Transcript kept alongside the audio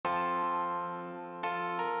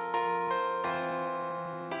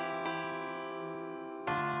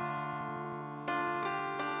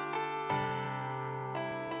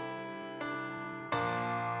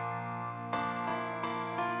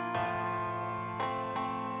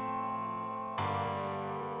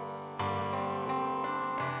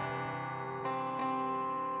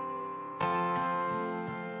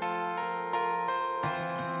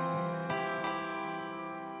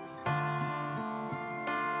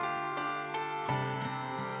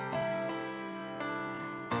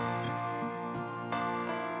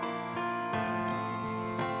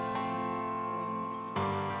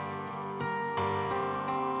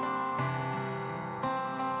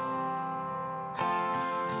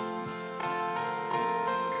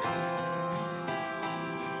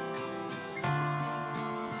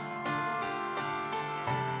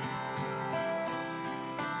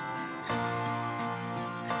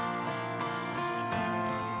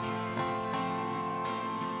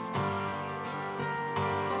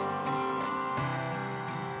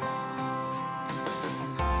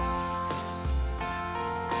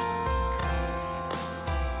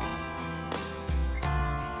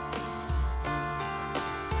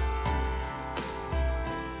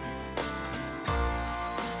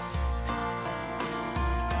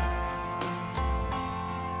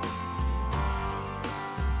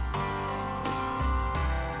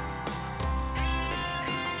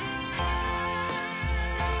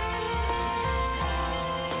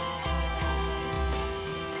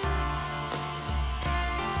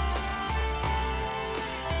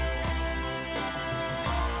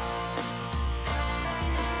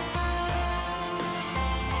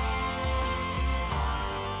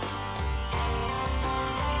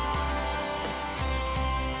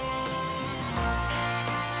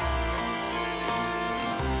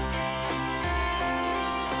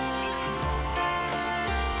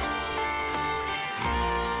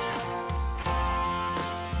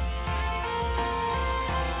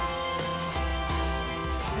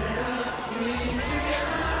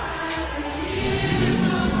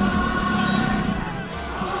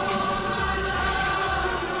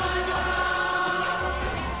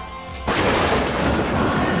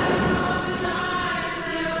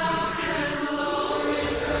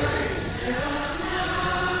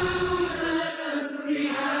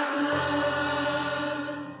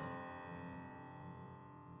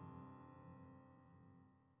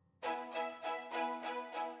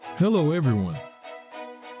Hello everyone.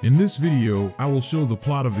 In this video, I will show the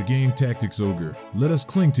plot of the game Tactics Ogre. Let us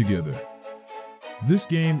cling together. This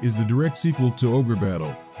game is the direct sequel to Ogre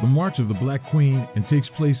Battle, the March of the Black Queen, and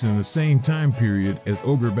takes place in the same time period as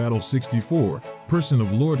Ogre Battle 64, Person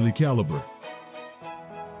of Lordly Caliber.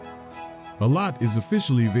 A lot is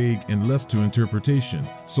officially vague and left to interpretation,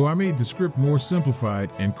 so I made the script more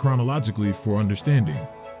simplified and chronologically for understanding.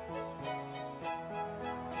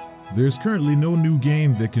 There's currently no new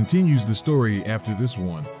game that continues the story after this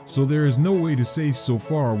one, so there is no way to say so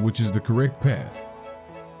far which is the correct path.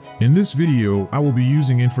 In this video, I will be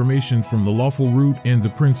using information from the lawful route and the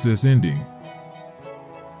princess ending.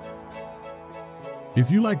 If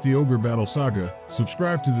you like the Ogre Battle saga,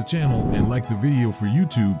 subscribe to the channel and like the video for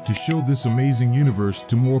YouTube to show this amazing universe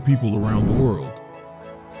to more people around the world.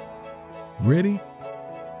 Ready?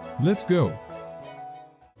 Let's go!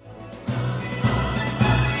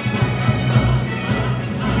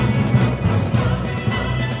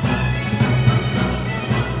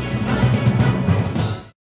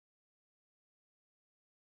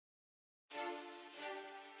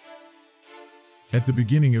 At the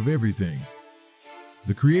beginning of everything,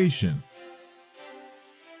 the creation.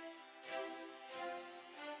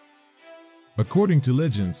 According to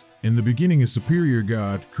legends, in the beginning a superior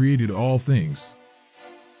god created all things.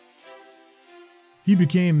 He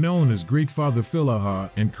became known as Great Father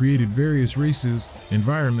Philaha and created various races,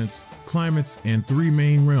 environments, climates, and three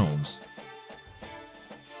main realms.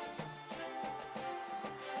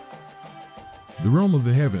 The realm of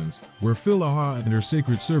the heavens, where Philaha and her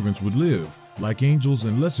sacred servants would live, like angels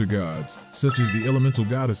and lesser gods, such as the elemental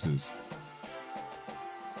goddesses.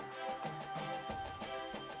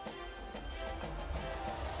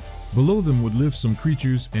 Below them would live some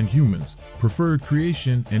creatures and humans, preferred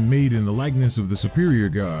creation and made in the likeness of the superior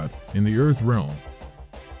god, in the earth realm.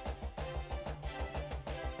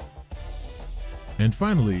 And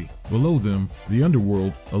finally, below them, the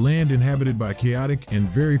underworld, a land inhabited by chaotic and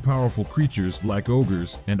very powerful creatures like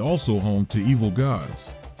ogres, and also home to evil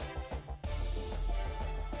gods.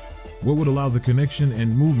 What would allow the connection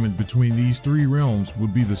and movement between these three realms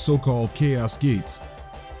would be the so-called Chaos Gates,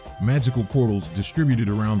 magical portals distributed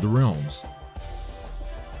around the realms.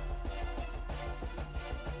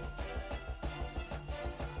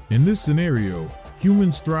 In this scenario,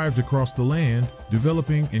 humans thrived across the land,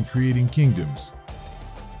 developing and creating kingdoms.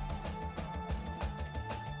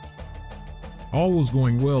 All was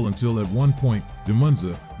going well until at one point,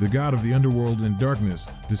 Demunza, the god of the underworld and darkness,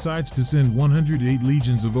 decides to send 108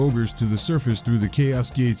 legions of ogres to the surface through the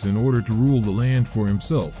Chaos Gates in order to rule the land for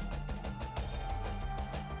himself.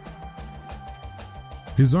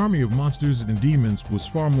 His army of monsters and demons was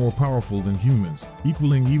far more powerful than humans,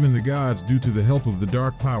 equaling even the gods due to the help of the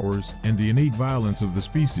dark powers and the innate violence of the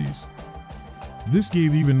species. This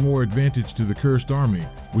gave even more advantage to the cursed army,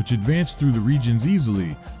 which advanced through the regions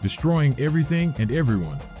easily, destroying everything and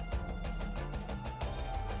everyone.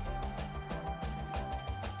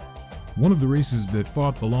 One of the races that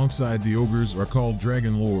fought alongside the ogres are called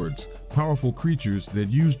Dragon Lords, powerful creatures that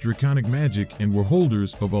used draconic magic and were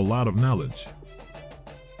holders of a lot of knowledge.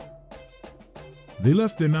 They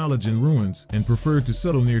left their knowledge in ruins and preferred to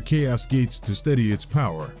settle near Chaos Gates to study its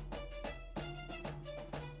power.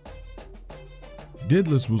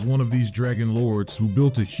 Daedalus was one of these dragon lords who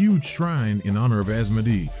built a huge shrine in honor of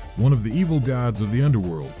Asmodee, one of the evil gods of the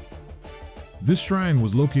underworld. This shrine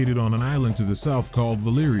was located on an island to the south called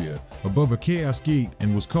Valyria, above a chaos gate,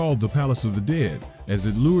 and was called the Palace of the Dead, as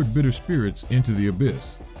it lured bitter spirits into the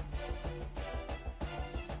abyss.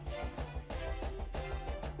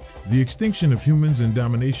 The extinction of humans and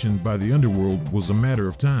domination by the underworld was a matter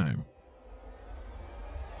of time.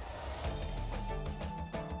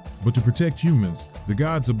 But to protect humans, the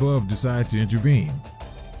gods above decide to intervene.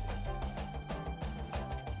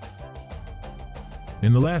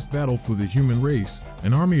 In the last battle for the human race,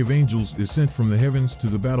 an army of angels is sent from the heavens to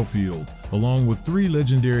the battlefield, along with 3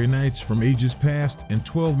 legendary knights from ages past and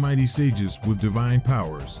 12 mighty sages with divine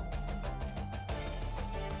powers.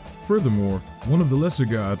 Furthermore, one of the lesser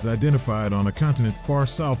gods identified on a continent far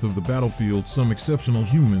south of the battlefield some exceptional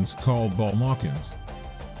humans called Balmalkans.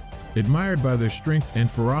 Admired by their strength and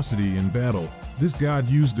ferocity in battle, this god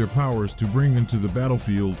used their powers to bring them to the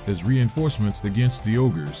battlefield as reinforcements against the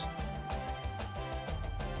ogres.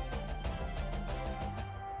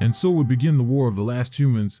 And so would begin the war of the last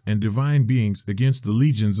humans and divine beings against the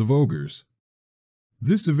legions of ogres.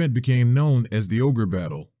 This event became known as the Ogre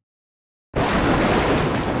Battle.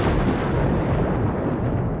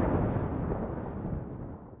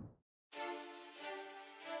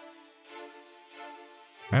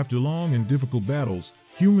 After long and difficult battles,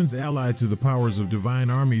 humans allied to the powers of divine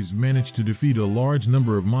armies managed to defeat a large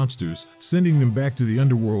number of monsters, sending them back to the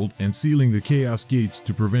underworld and sealing the Chaos Gates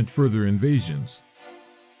to prevent further invasions.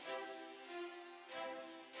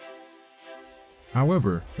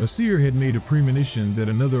 However, a seer had made a premonition that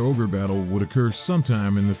another ogre battle would occur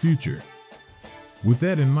sometime in the future. With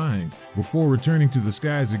that in mind, before returning to the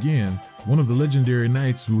skies again, one of the legendary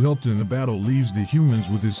knights who helped in the battle leaves the humans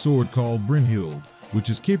with his sword called Brynhild, which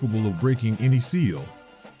is capable of breaking any seal.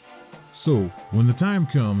 So, when the time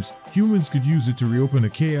comes, humans could use it to reopen a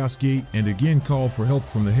Chaos Gate and again call for help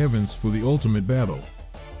from the heavens for the ultimate battle.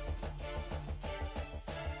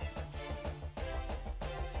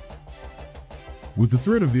 With the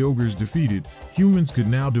threat of the ogres defeated, humans could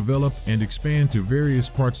now develop and expand to various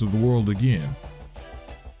parts of the world again.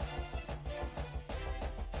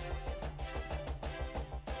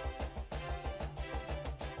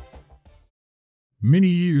 Many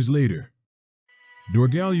years later,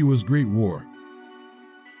 Dorgalua's Great War.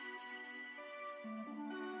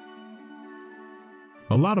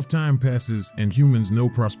 A lot of time passes and humans know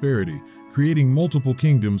prosperity, creating multiple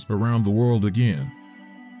kingdoms around the world again.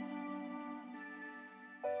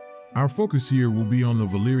 Our focus here will be on the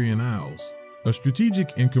Valyrian Isles, a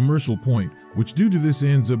strategic and commercial point, which due to this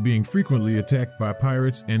ends up being frequently attacked by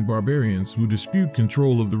pirates and barbarians who dispute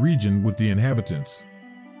control of the region with the inhabitants.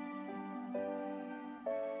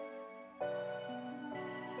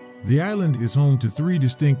 The island is home to 3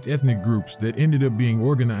 distinct ethnic groups that ended up being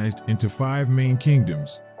organized into 5 main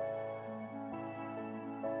kingdoms.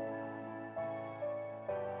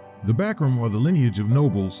 The Bakram are the lineage of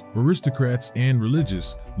nobles, aristocrats, and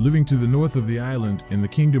religious, living to the north of the island in the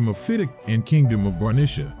Kingdom of Fidik and Kingdom of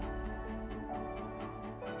Barnisha.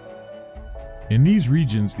 In these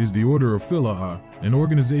regions is the Order of Filaha, an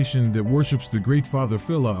organization that worships the Great Father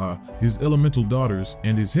Filaha, his elemental daughters,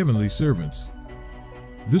 and his heavenly servants.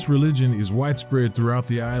 This religion is widespread throughout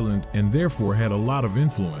the island and therefore had a lot of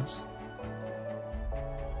influence.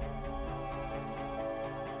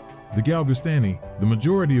 The Galgastani, the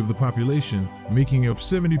majority of the population, making up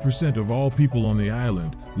 70% of all people on the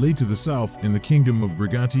island, lay to the south in the Kingdom of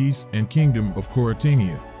Brigantes and Kingdom of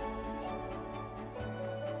Coritania.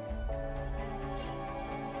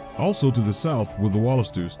 Also to the south were the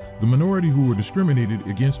Wallisters, the minority who were discriminated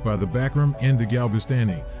against by the Bakram and the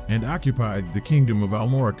Galgastani, and occupied the Kingdom of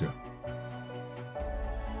Almorica.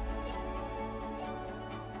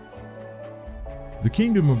 The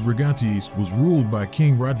Kingdom of Brigantes was ruled by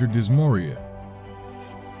King Roderick Moria.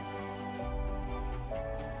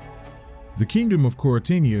 The Kingdom of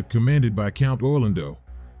Coritania commanded by Count Orlando.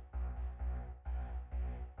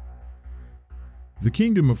 The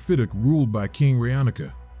Kingdom of Fidik ruled by King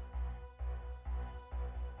Ryanika.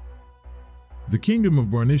 The Kingdom of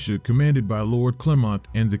Barnisha commanded by Lord Clement,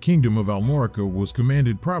 and the Kingdom of Almorica was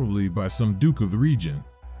commanded probably by some duke of the region.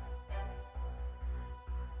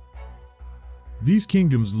 These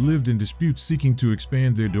kingdoms lived in disputes seeking to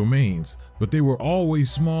expand their domains, but they were always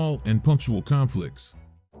small and punctual conflicts.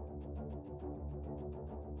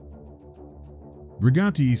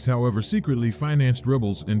 Brigantes, however, secretly financed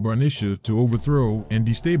rebels in Barnisha to overthrow and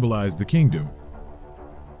destabilize the kingdom.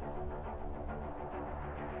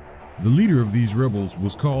 The leader of these rebels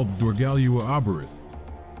was called Dorgalua Aberith.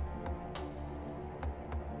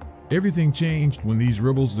 Everything changed when these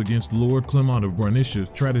rebels against Lord Clement of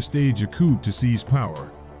Barnisha tried to stage a coup to seize power.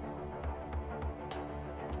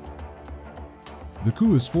 The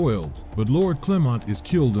coup is foiled, but Lord Clement is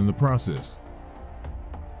killed in the process.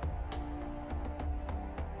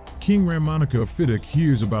 King Ryanika of Fidik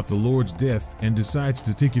hears about the Lord's death and decides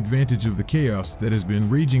to take advantage of the chaos that has been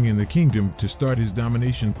raging in the kingdom to start his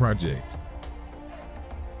domination project.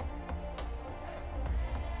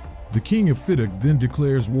 The King of Fidik then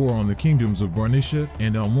declares war on the kingdoms of Barnisha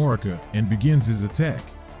and Almorica and begins his attack.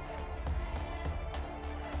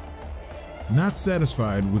 Not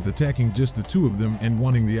satisfied with attacking just the 2 of them and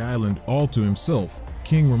wanting the island all to himself,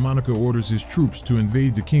 King Ryanika orders his troops to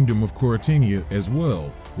invade the Kingdom of Coritania as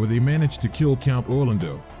well, where they manage to kill Count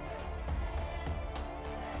Orlando.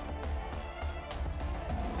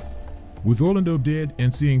 With Orlando dead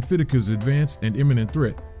and seeing Fidika's advanced and imminent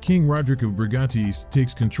threat, King Roderick of Brigantes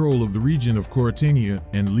takes control of the region of Coritania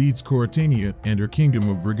and leads Coritania and her Kingdom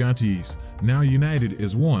of Brigantes, now united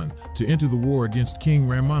as one, to enter the war against King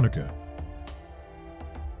Ryanika.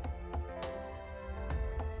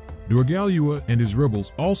 Dorgalua and his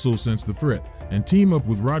rebels also sense the threat and team up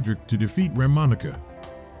with Roderick to defeat Ryanika.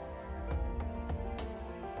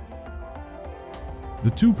 The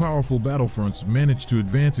 2 powerful battlefronts manage to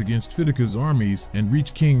advance against Fidika's armies and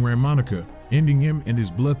reach King Ryanika, ending him and his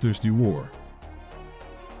bloodthirsty war.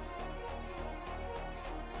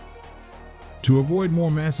 To avoid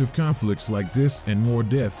more massive conflicts like this and more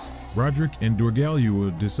deaths, Roderick and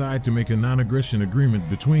Dorgalua decide to make a non-aggression agreement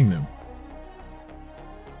between them.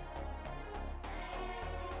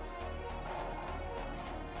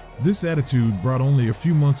 This attitude brought only a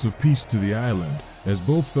few months of peace to the island, as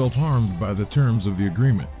both felt harmed by the terms of the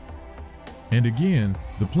agreement. And again,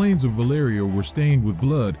 the plains of Valeria were stained with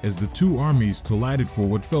blood as the two armies collided for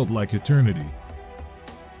what felt like eternity.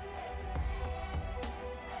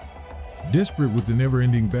 Desperate with the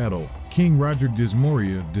never-ending battle, King Roderick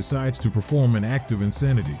Moria decides to perform an act of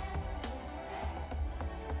insanity.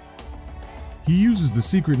 He uses the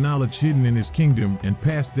secret knowledge hidden in his kingdom and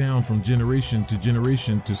passed down from generation to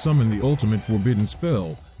generation to summon the ultimate forbidden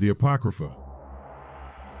spell, the Apocrypha.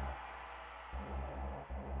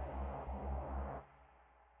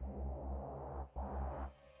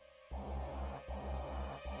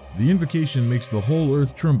 The invocation makes the whole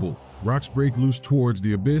earth tremble, rocks break loose towards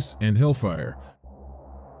the abyss and hellfire.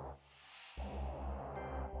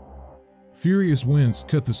 Furious winds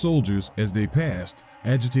cut the soldiers as they passed.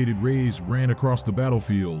 Agitated rays ran across the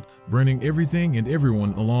battlefield, burning everything and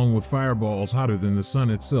everyone along with fireballs hotter than the sun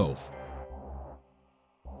itself.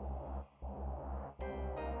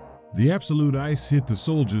 The absolute ice hit the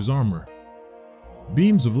soldiers' armor.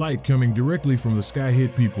 Beams of light coming directly from the sky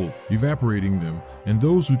hit people, evaporating them, and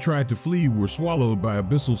those who tried to flee were swallowed by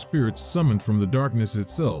abyssal spirits summoned from the darkness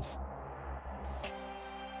itself.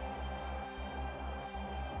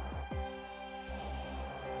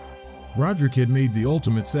 Roderick had made the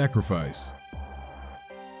ultimate sacrifice.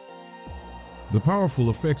 The powerful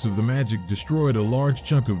effects of the magic destroyed a large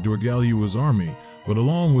chunk of Dorgalua's army, but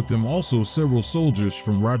along with them also several soldiers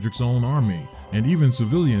from Roderick's own army, and even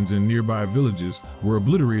civilians in nearby villages were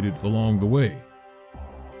obliterated along the way.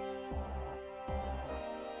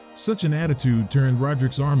 Such an attitude turned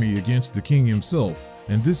Roderick's army against the king himself,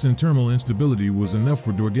 and this internal instability was enough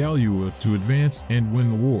for Dorgalua to advance and win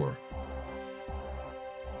the war.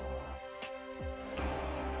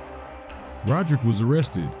 Roderick was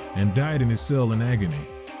arrested and died in his cell in agony.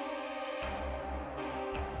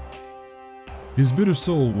 His bitter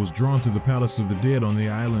soul was drawn to the palace of the dead on the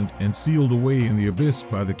island and sealed away in the abyss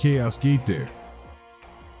by the Chaos Gate there.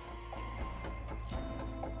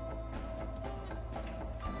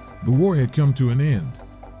 The war had come to an end.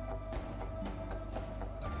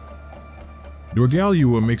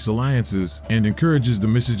 Dorgalua makes alliances and encourages the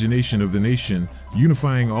miscegenation of the nation,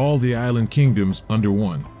 unifying all the island kingdoms under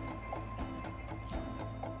one.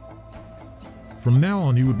 From now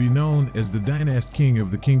on, he would be known as the Dynast King of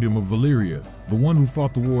the Kingdom of Valeria, the one who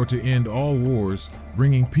fought the war to end all wars,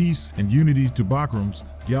 bringing peace and unity to Backrams,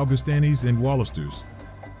 Galgastanis, and Wallisters.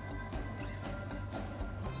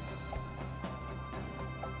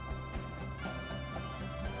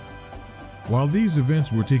 While these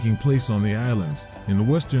events were taking place on the islands, in the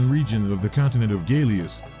western region of the continent of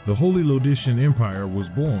Galius, the Holy Lodician Empire was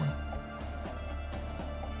born.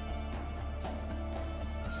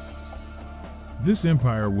 This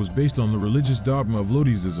empire was based on the religious dogma of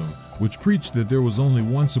Lodisism, which preached that there was only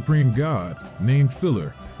one supreme god, named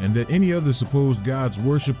Filler, and that any other supposed gods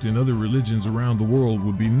worshipped in other religions around the world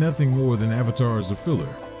would be nothing more than avatars of Filler.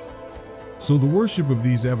 So the worship of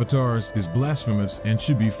these avatars is blasphemous and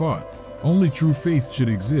should be fought. Only true faith should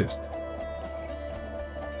exist.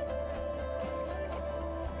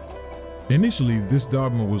 Initially, this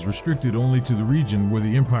dogma was restricted only to the region where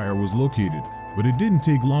the empire was located, but it didn't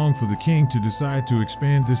take long for the king to decide to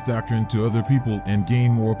expand this doctrine to other people and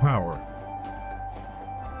gain more power.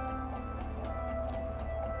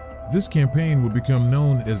 This campaign would become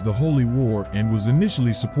known as the Holy War and was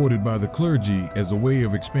initially supported by the clergy as a way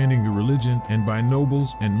of expanding the religion and by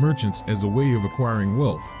nobles and merchants as a way of acquiring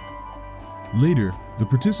wealth. Later, the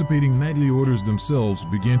participating knightly orders themselves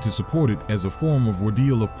began to support it as a form of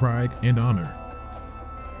ordeal of pride and honor.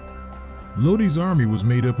 Lodi's army was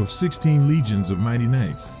made up of 16 legions of mighty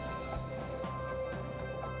knights.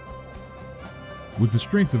 With the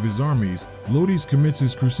strength of his armies, Lodis commits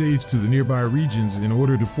his crusades to the nearby regions in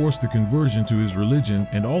order to force the conversion to his religion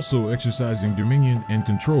and also exercising dominion and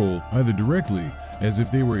control, either directly, as if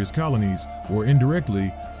they were his colonies, or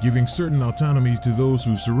indirectly, giving certain autonomy to those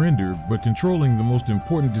who surrender but controlling the most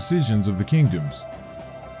important decisions of the kingdoms.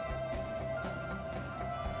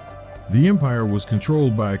 The empire was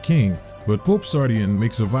controlled by a king, but Pope Sardian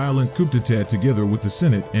makes a violent coup d'etat together with the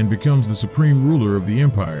Senate and becomes the supreme ruler of the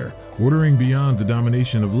empire, ordering beyond the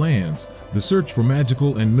domination of lands, the search for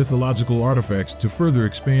magical and mythological artifacts to further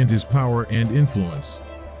expand his power and influence.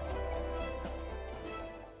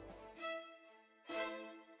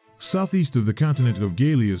 Southeast of the continent of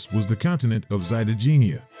Galius was the continent of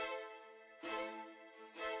Zidagenia.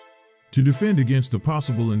 To defend against a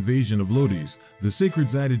possible invasion of Lodi's, the sacred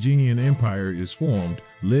Zytogenian Empire is formed,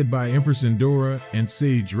 led by Empress Endora and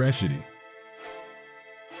Sage Rashidi.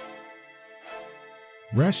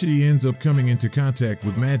 Rashidi ends up coming into contact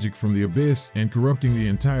with magic from the abyss and corrupting the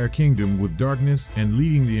entire kingdom with darkness and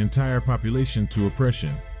leading the entire population to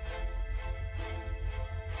oppression.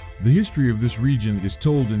 The history of this region is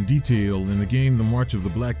told in detail in the game The March of the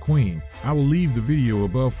Black Queen. I will leave the video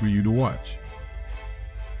above for you to watch.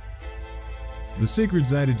 The sacred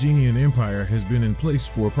Zytogenian Empire has been in place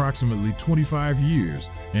for approximately 25 years,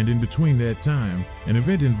 and in between that time, an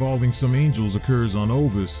event involving some angels occurs on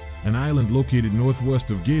Ovis, an island located northwest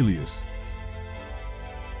of Galeus.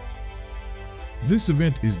 This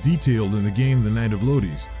event is detailed in the game The Night of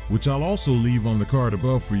Lodi's, which I'll also leave on the card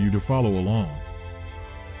above for you to follow along.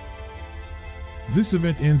 This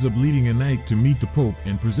event ends up leading a knight to meet the Pope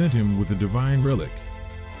and present him with a divine relic.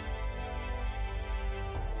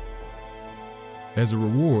 As a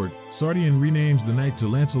reward, Sardian renames the knight to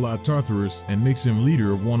Lancelot Tartharus and makes him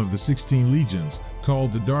leader of one of the 16 legions,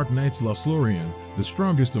 called the Dark Knights LAWFUL, the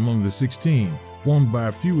strongest among the 16, formed by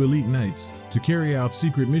a few elite knights, to carry out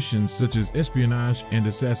secret missions such as espionage and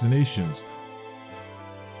assassinations,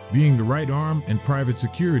 being the right arm and private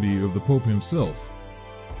security of the Pope himself.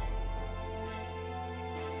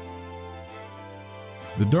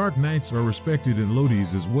 The Dark Knights are respected in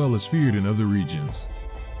Lodi's as well as feared in other regions.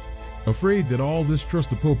 Afraid that all this trust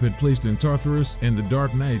the Pope had placed in Tartharus and the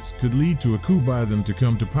Dark Knights could lead to a coup by them to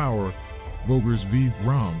come to power, Vogers v.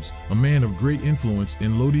 Roms, a man of great influence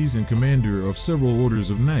in Lodi's and commander of several orders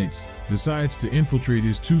of knights, decides to infiltrate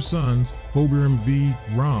his two sons, Hoberim v.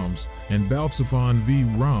 Roms and Balxaphon v.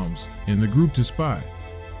 Roms, in the group to spy.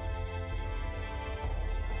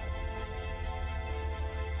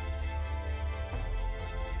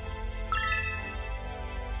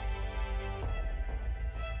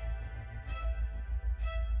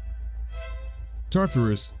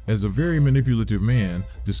 Tartharus, as a very manipulative man,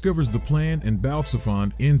 discovers the plan and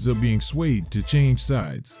Balxaphon ends up being swayed to change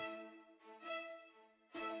sides.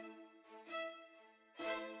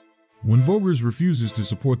 When Vogers refuses to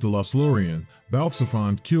support the LAWFUL,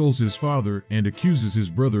 Balxaphon kills his father and accuses his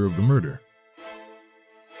brother of the murder.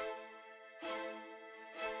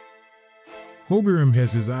 Hoberim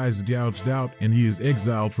has his eyes gouged out and he is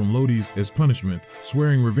exiled from Lodi's as punishment,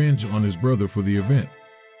 swearing revenge on his brother for the event.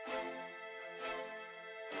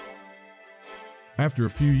 After a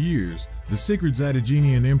few years, the sacred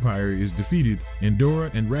Zytogenian Empire is defeated, and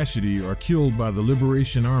Endora and Rashidi are killed by the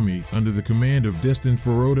Liberation Army under the command of Destin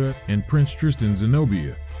Ferota and Prince Tristan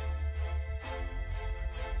Zenobia.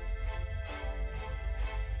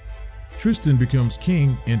 Tristan becomes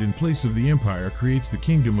king and in place of the empire creates the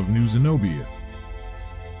kingdom of New Zenobia.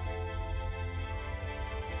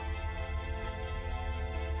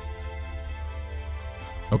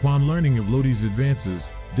 Upon learning of Lodi's advances,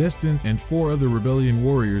 Destin and 4 other rebellion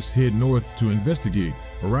warriors head north to investigate,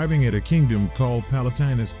 arriving at a kingdom called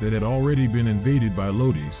Palatinus that had already been invaded by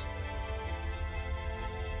Lodi's.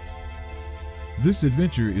 This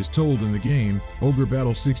adventure is told in the game Ogre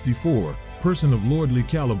Battle 64, Person of Lordly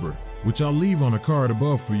Caliber, which I'll leave on a card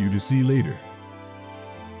above for you to see later.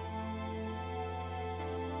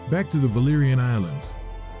 Back to the Valyrian Islands.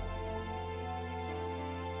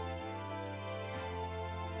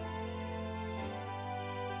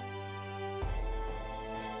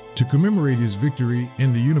 To commemorate his victory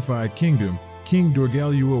in the unified kingdom, King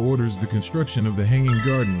Dorgalua orders the construction of the Hanging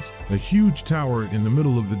Gardens, a huge tower in the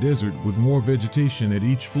middle of the desert with more vegetation at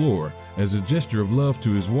each floor, as a gesture of love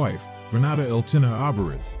to his wife, Vernata Eltina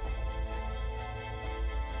Aberith.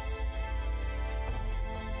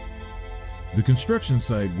 The construction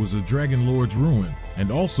site was a Dragon Lord's ruin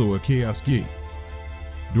and also a Chaos Gate.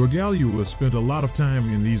 Dorgalua spent a lot of time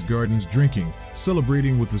in these gardens drinking,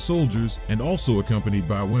 celebrating with the soldiers, and also accompanied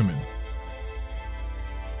by women.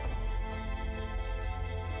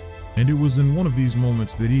 And it was in one of these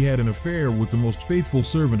moments that he had an affair with the most faithful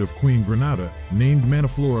servant of Queen Vernata, named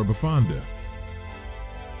Manaflora Bafanda.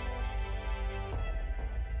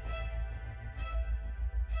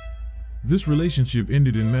 This relationship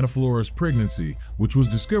ended in Manaflora's pregnancy, which was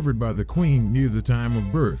discovered by the queen near the time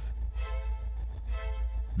of birth.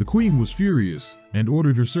 The queen was furious and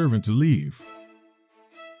ordered her servant to leave.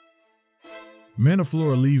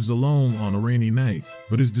 Manaflora leaves alone on a rainy night,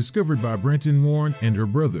 but is discovered by Brenton Morn and her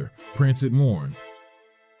brother, Prancet Morn.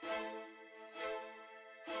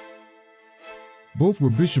 Both were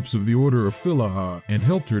bishops of the Order of Philaha and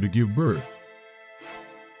helped her to give birth.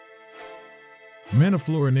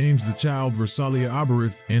 Manaflora names the child Versalia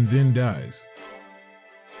Aberith and then dies.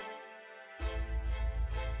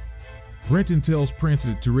 Brenton tells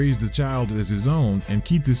Prancet to raise the child as his own and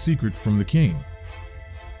keep this secret from the king.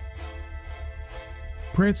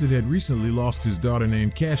 Prancet had recently lost his daughter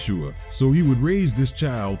named Cashua, so he would raise this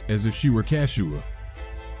child as if she were Cashua.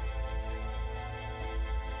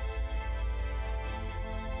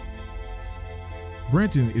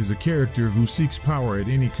 Brenton is a character who seeks power at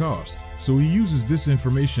any cost, so he uses this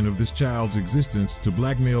information of this child's existence to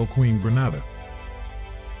blackmail Queen Vernata.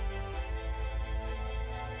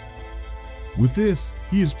 With this,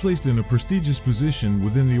 he is placed in a prestigious position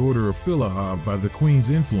within the Order of Philaha by the Queen's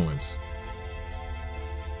influence.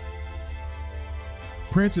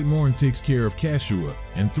 Prancet Morn takes care of Cashua,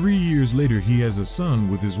 and 3 years later he has a son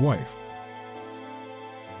with his wife.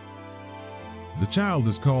 The child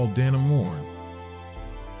is called Dana Morn.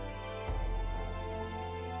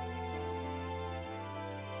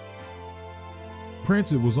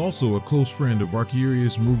 Prancet was also a close friend of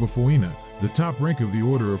Archierius Mruvafoina, the top rank of the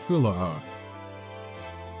Order of Philaha.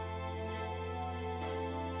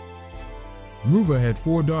 Mruva had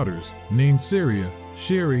 4 daughters, named Saria,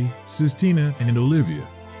 Sherry, Sistina, and Olivia.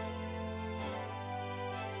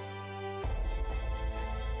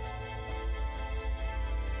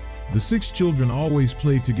 The 6 children always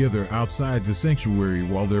played together outside the sanctuary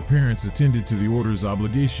while their parents attended to the Order's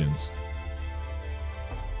obligations.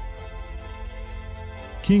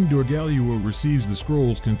 King Dorgalua receives the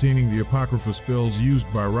scrolls containing the Apocrypha spells used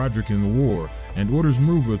by Roderick in the war and orders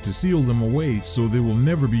Mruva to seal them away so they will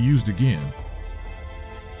never be used again.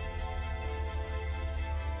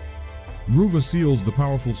 Mruva seals the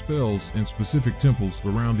powerful spells in specific temples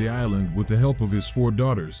around the island with the help of his 4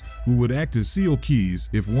 daughters, who would act as seal keys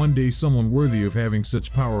if one day someone worthy of having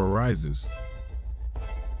such power arises.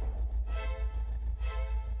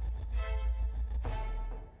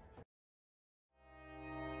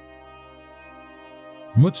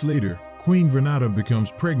 Much later, Queen Vernata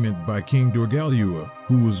becomes pregnant by King Dorgalua,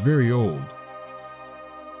 who was very old.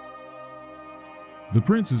 The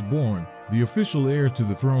prince is born, the official heir to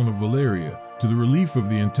the throne of Valeria, to the relief of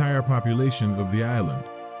the entire population of the island.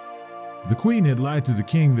 The queen had lied to the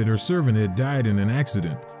king that her servant had died in an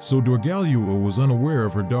accident, so Dorgalua was unaware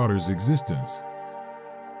of her daughter's existence.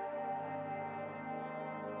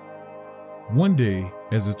 One day,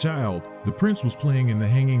 as a child, the prince was playing in the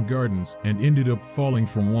hanging gardens and ended up falling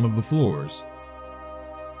from one of the floors.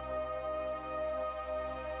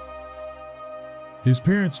 His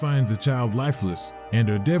parents find the child lifeless and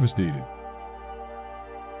are devastated.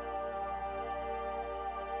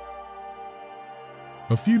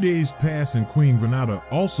 A few days pass and Queen Vernata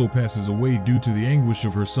also passes away due to the anguish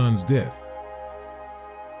of her son's death.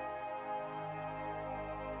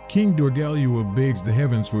 King Dorgalua begs the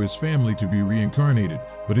heavens for his family to be reincarnated,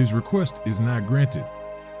 but his request is not granted.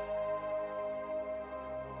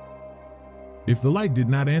 If the light did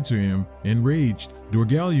not answer him, enraged,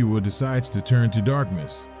 Dorgalua decides to turn to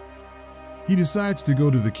darkness. He decides to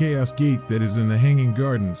go to the Chaos Gate that is in the Hanging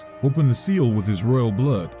Gardens, open the seal with his royal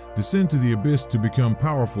blood, descend to the abyss to become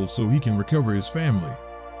powerful so he can recover his family.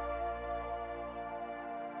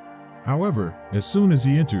 However, as soon as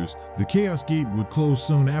he enters, the Chaos Gate would close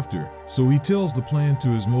soon after, so he tells the plan to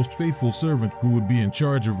his most faithful servant who would be in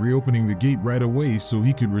charge of reopening the gate right away so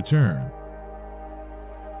he could return.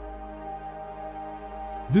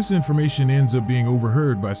 This information ends up being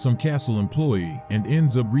overheard by some castle employee and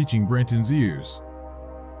ends up reaching Brenton's ears.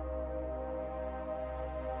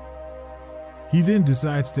 He then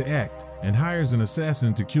decides to act and hires an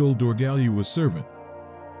assassin to kill Dorgalua's servant.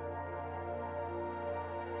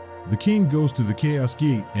 The king goes to the Chaos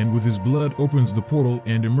Gate and with his blood opens the portal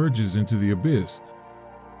and emerges into the abyss.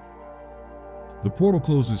 The portal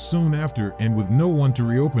closes soon after, and with no one to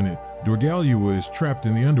reopen it, Dorgalua is trapped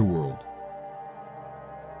in the underworld.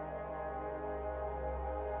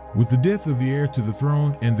 With the death of the heir to the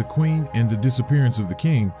throne and the queen and the disappearance of the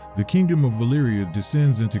king, the kingdom of Valeria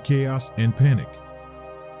descends into chaos and panic.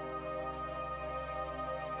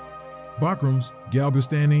 Bockrams,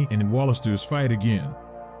 Galvestani, and Wallisters fight again.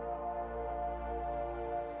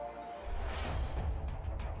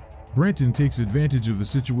 Brenton takes advantage of the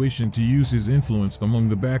situation to use his influence among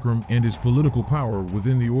the Backram and his political power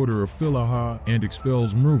within the Order of Philaha and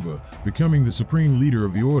expels Mruva, becoming the supreme leader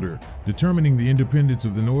of the Order, determining the independence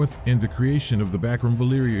of the North and the creation of the Backram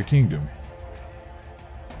Valeria Kingdom.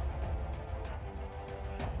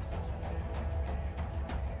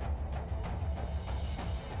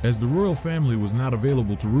 As the royal family was not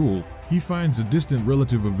available to rule, he finds a distant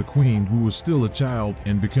relative of the queen who was still a child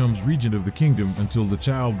and becomes regent of the kingdom until the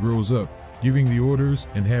child grows up, giving the orders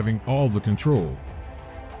and having all the control.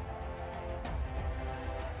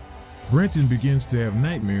 Brenton begins to have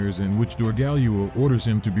nightmares in which Dorgalua orders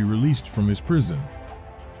him to be released from his prison.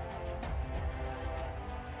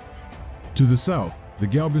 To the south, the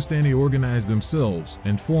Galgastani organize themselves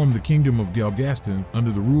and form the Kingdom of Galgaston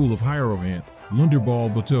under the rule of Hierohant,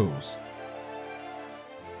 Lunderball Batos.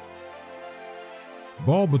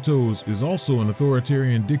 Bal Batos is also an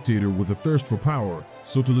authoritarian dictator with a thirst for power,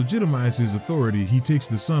 so to legitimize his authority he takes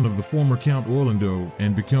the son of the former Count Orlando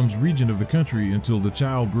and becomes regent of the country until the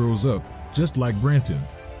child grows up, just like Branton.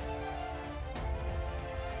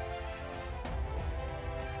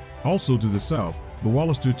 Also to the south, the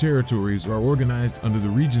Wallister territories are organized under the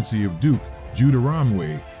regency of Duke Judah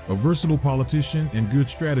Romway, a versatile politician and good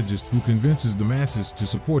strategist who convinces the masses to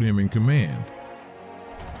support him in command.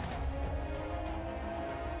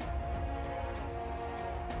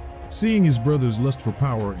 Seeing his brother's lust for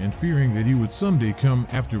power and fearing that he would someday come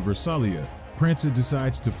after Versailles, Prancer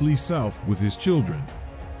decides to flee south with his children.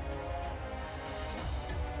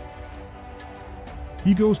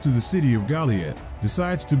 He goes to the city of Goliath,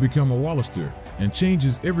 decides to become a Wallister, and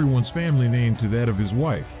changes everyone's family name to that of his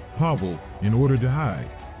wife, Pavel, in order to hide.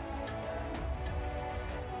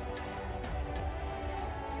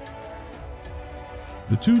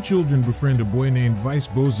 The two children befriend a boy named Vice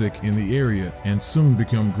Bozek in the area and soon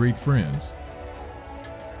become great friends.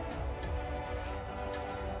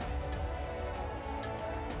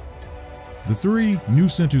 The three new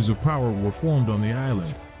centers of power were formed on the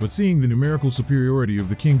island, but seeing the numerical superiority of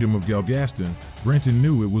the Kingdom of Galgaston, Brenton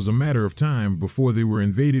knew it was a matter of time before they were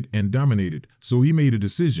invaded and dominated, so he made a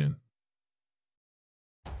decision.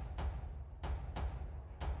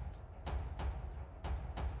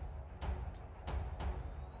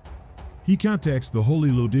 He contacts the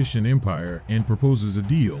Holy Lodician Empire and proposes a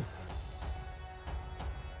deal.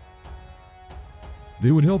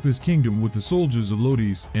 They would help his kingdom with the soldiers of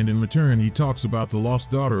Lodis, and in return he talks about the lost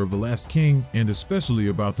daughter of the last king and especially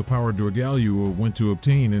about the power Dorgalua went to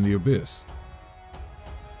obtain in the Abyss.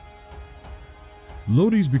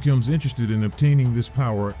 Lodis becomes interested in obtaining this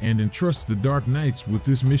power and entrusts the Dark Knights with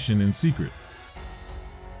this mission in secret.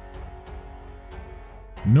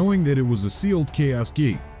 Knowing that it was a sealed Chaos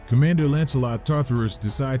Gate, Commander Lancelot Tartharus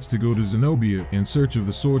decides to go to Zenobia in search of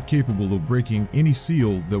the sword capable of breaking any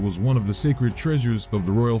seal that was one of the sacred treasures of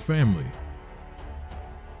the royal family.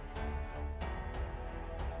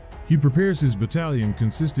 He prepares his battalion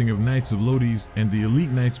consisting of Knights of Lodis and the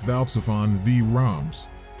elite Knights Balxaphon v. Roms,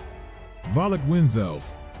 Valak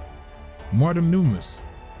Winzelf, Martum Numus,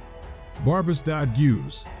 Barbus Dod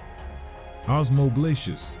Gews, Osmo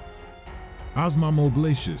Glacius, Osmamo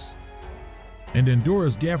Glacius, and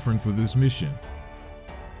Andora's Gaffron for this mission.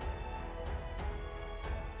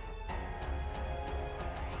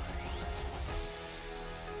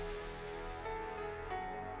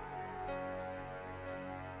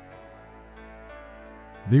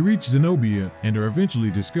 They reach Zenobia and are eventually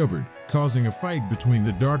discovered, causing a fight between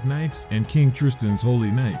the Dark Knights and King Tristan's Holy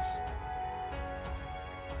Knights.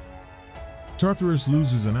 Tartharus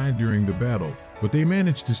loses an eye during the battle, but they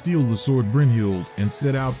manage to steal the sword Brynhild and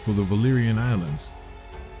set out for the Valyrian Islands.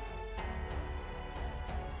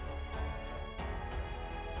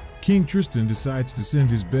 King Tristan decides to send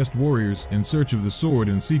his best warriors in search of the sword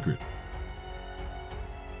in secret.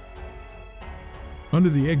 Under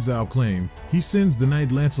the exile claim, he sends the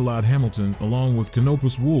knight Lancelot Hamilton along with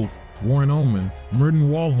Canopus Wolf, Warren Omen, Murden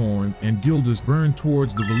Wallhorn, and Gildas Byrne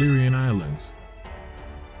towards the Valyrian Islands.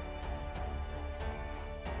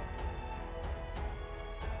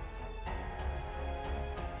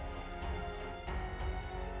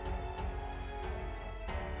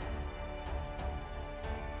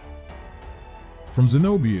 From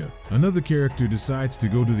Zenobia, another character decides to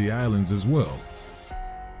go to the islands as well.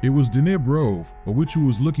 It was Deneb Rove, a witch who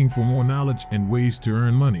was looking for more knowledge and ways to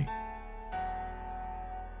earn money.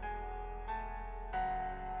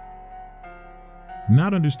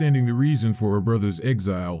 Not understanding the reason for her brother's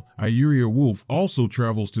exile, Iuria Wolf also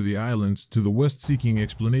travels to the islands to the west seeking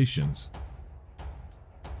explanations.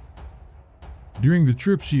 During the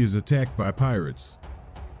trip she is attacked by pirates.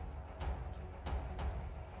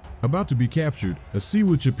 About to be captured, a sea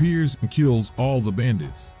witch appears and kills all the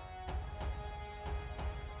bandits.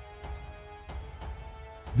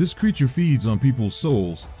 This creature feeds on people's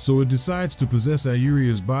souls, so it decides to possess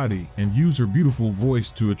Iuria's body and use her beautiful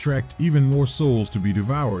voice to attract even more souls to be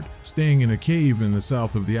devoured, staying in a cave in the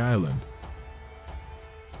south of the island.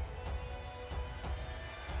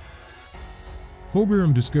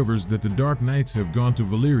 Hoberam discovers that the Dark Knights have gone to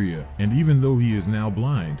Valyria, and even though he is now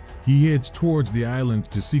blind, he heads towards the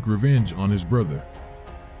island to seek revenge on his brother.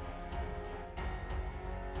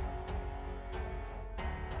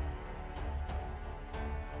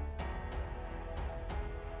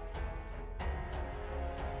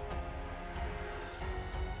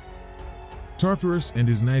 Tartarus and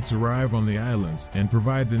his knights arrive on the islands and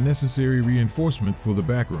provide the necessary reinforcement for the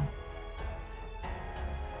backroom.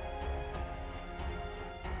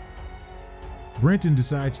 Brenton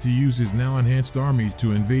decides to use his now enhanced army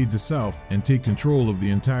to invade the south and take control of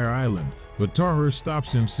the entire island, but Tartarus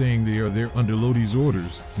stops him, saying they are there under Lodi's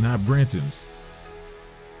orders, not Brenton's.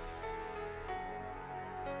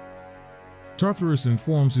 Tartarus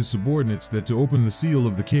informs his subordinates that to open the seal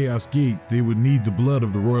of the Chaos Gate they would need the blood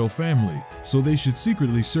of the royal family, so they should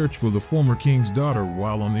secretly search for the former king's daughter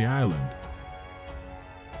while on the island.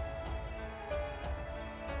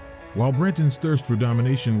 While Brenton's thirst for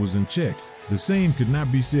domination was in check, the same could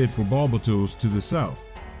not be said for Balbatos to the south.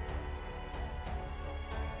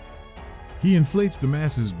 He inflates the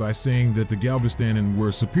masses by saying that the Galvestanen were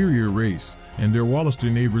a superior race and their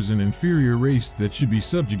Wallister neighbors an inferior race that should be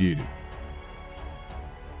subjugated.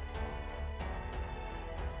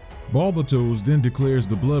 Balbatos then declares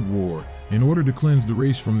the Blood War in order to cleanse the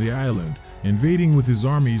race from the island, invading with his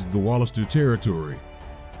armies the Wallister territory.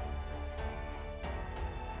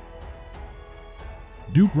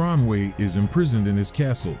 Duke Ronway is imprisoned in his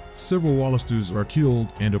castle, several Wallisters are killed,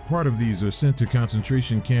 and a part of these are sent to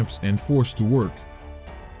concentration camps and forced to work.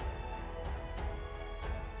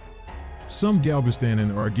 Some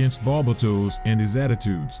Galvestanen are against Balbatos and his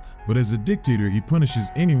attitudes, but as a dictator he punishes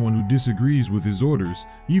anyone who disagrees with his orders,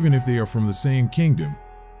 even if they are from the same kingdom.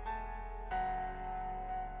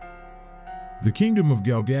 The Kingdom of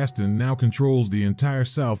Galgaston now controls the entire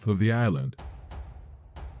south of the island.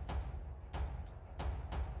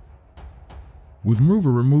 With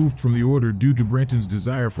Mruva removed from the order due to Brenton's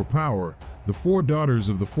desire for power, the four daughters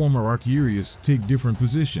of the former Archierius take different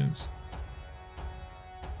positions.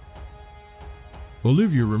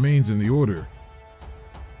 Olivia remains in the order.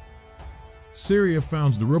 Saria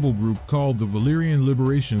founds the rebel group called the Valyrian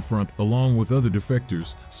Liberation Front along with other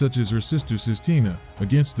defectors, such as her sister Sistina,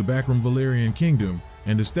 against the Backroom Valyrian Kingdom,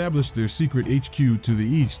 and established their secret HQ to the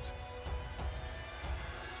east.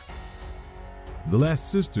 The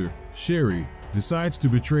last sister, Sherry, decides to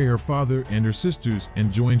betray her father and her sisters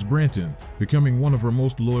and joins Brenton, becoming one of her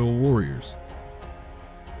most loyal warriors.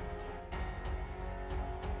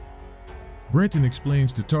 Brenton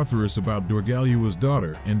explains to Tartarus about Dorgalua's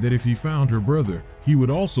daughter and that if he found her brother, he would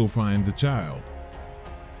also find the child.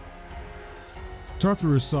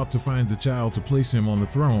 Tartarus sought to find the child to place him on the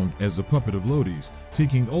throne as a puppet of Lodi's,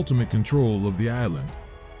 taking ultimate control of the island.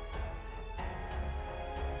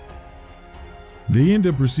 They end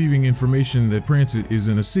up receiving information that Prancet is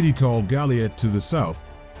in a city called Galliat to the south.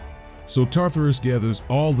 So Tartarus gathers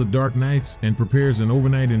all the Dark Knights and prepares an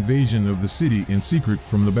overnight invasion of the city in secret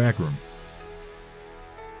from the backroom.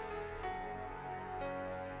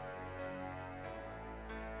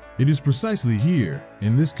 It is precisely here,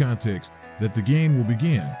 in this context, that the game will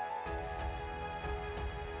begin.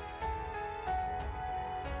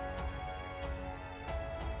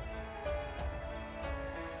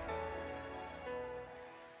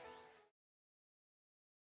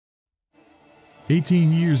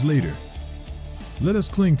 "18 years later. Let us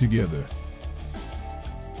cling together.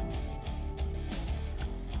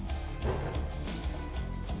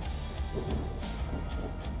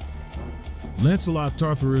 Lancelot,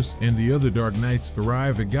 Tartarus, and the other Dark Knights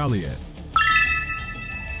arrive at Galliat.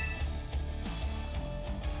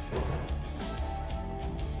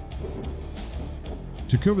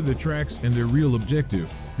 To cover their tracks and their real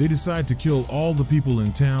objective, they decide to kill all the people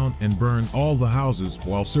in town and burn all the houses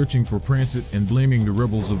while searching for Prancet and blaming the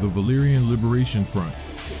rebels of the Valyrian Liberation Front.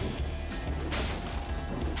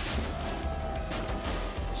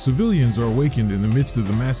 Civilians are awakened in the midst of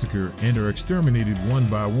the massacre and are exterminated one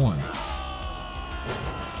by one.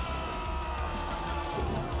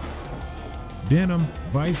 Danum,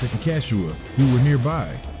 Vice, and Cashua, who were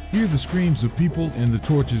nearby, hear the screams of people and the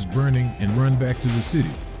torches burning and run back to the city.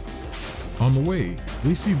 On the way,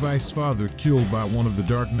 they see Vice's father killed by one of the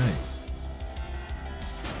Dark Knights.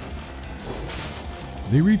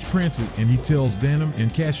 They reach Prancet and he tells Danum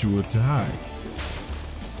and Cashua to hide.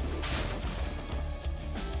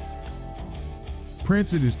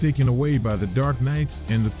 Prancet is taken away by the Dark Knights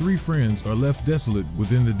and the three friends are left desolate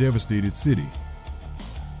within the devastated city.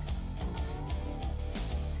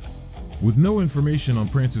 With no information on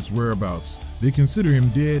Prancet's whereabouts, they consider him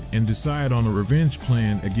dead and decide on a revenge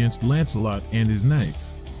plan against Lancelot and his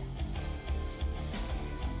knights.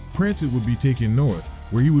 Prancet would be taken north,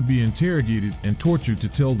 where he would be interrogated and tortured to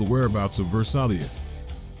tell the whereabouts of Versailles.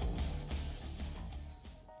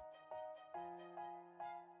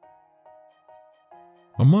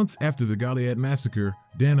 A month after the Galliat massacre,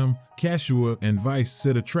 Danum, Cashua, and Vice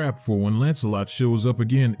set a trap for when Lancelot shows up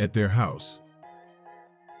again at their house.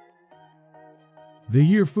 They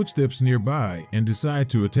hear footsteps nearby and decide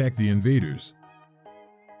to attack the invaders.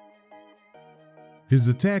 His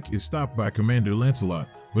attack is stopped by Commander Lancelot,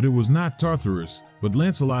 but it was not Tartarus, but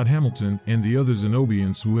Lancelot Hamilton and the other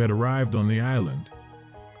Zenobians who had arrived on the island.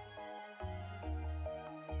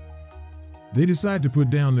 They decide to put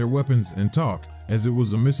down their weapons and talk, as it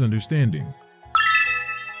was a misunderstanding.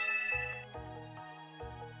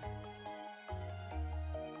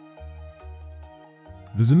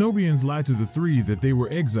 The Zenobians lie to the three that they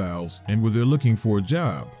were exiles and were there looking for a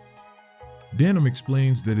job. Danum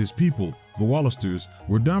explains that his people, the Wallisters,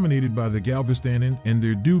 were dominated by the Galvestanen and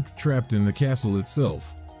their duke trapped in the castle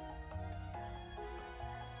itself.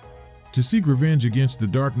 To seek revenge against the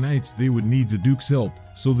Dark Knights, they would need the duke's help,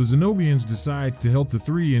 so the Zenobians decide to help the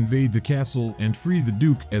three invade the castle and free the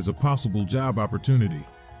duke as a possible job opportunity.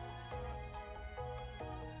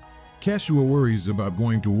 Cashua worries about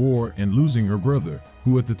going to war and losing her brother,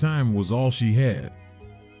 who at the time was all she had.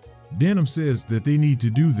 Danum says that they need to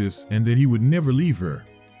do this and that he would never leave her.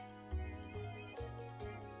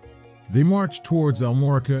 They march towards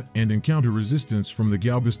Almorica and encounter resistance from the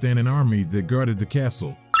Galvestanen army that guarded the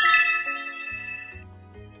castle.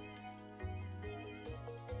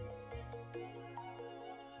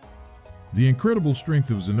 The incredible strength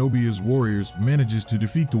of Zenobia's warriors manages to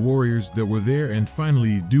defeat the warriors that were there, and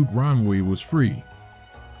finally Duke Ronway was free.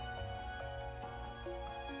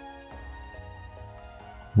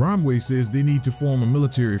 Ronway says they need to form a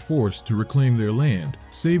military force to reclaim their land,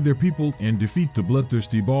 save their people, and defeat the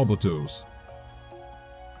bloodthirsty Balbatos.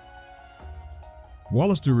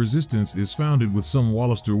 Wallister resistance is founded with some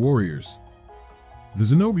Wallister warriors. The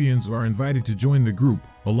Zenobians are invited to join the group,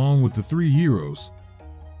 along with the three heroes.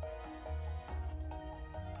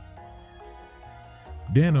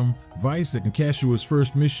 Danum, Vice, and Cashua's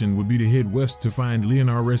first mission would be to head west to find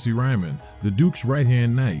Leonar Resi-Ryman, the Duke's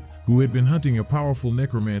right-hand knight, who had been hunting a powerful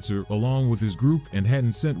necromancer along with his group and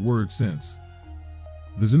hadn't sent word since.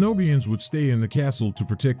 The Zenobians would stay in the castle to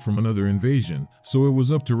protect from another invasion, so it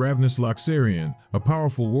was up to Ravnus Loxarian, a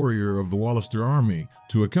powerful warrior of the Wallister army,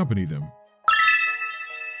 to accompany them.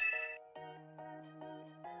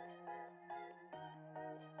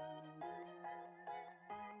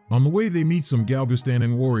 On the way, they meet some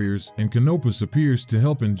Galvestanen warriors, and Canopus appears to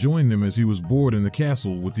help and join them as he was bored in the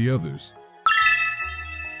castle with the others.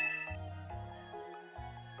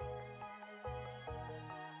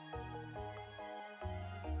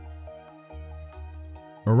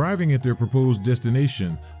 Arriving at their proposed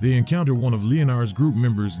destination, they encounter one of Leonar's group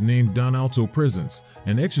members named Don Alto Presence,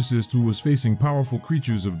 an exorcist who was facing powerful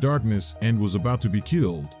creatures of darkness and was about to be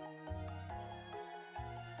killed.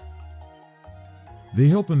 They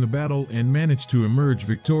help in the battle and manage to emerge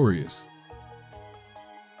victorious.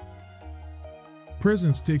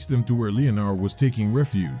 Presence takes them to where Leonar was taking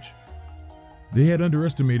refuge. They had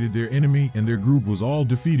underestimated their enemy, and their group was all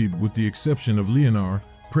defeated with the exception of Leonar,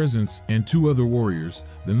 Presence, and two other warriors,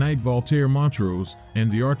 the knight Voltaire Montrose and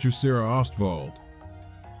the archer Sarah Ostwald.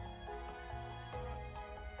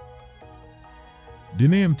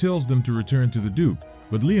 Denham tells them to return to the Duke,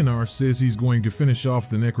 but Leonar says he's going to finish off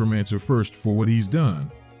the necromancer first for what he's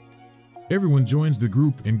done. Everyone joins the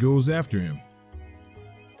group and goes after him.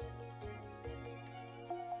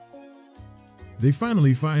 They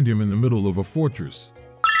finally find him in the middle of a fortress.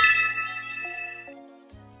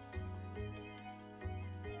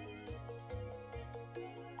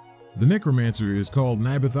 The necromancer is called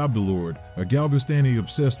Nibeth Abdelord, a Galvestani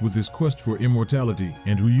obsessed with his quest for immortality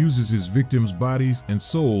and who uses his victims' bodies and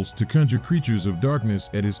souls to conjure creatures of darkness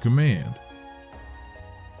at his command.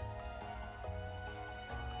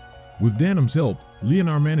 With Danum's help,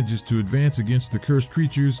 Leonar manages to advance against the cursed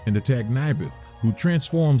creatures and attack Nibeth, who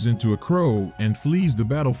transforms into a crow and flees the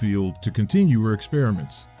battlefield to continue her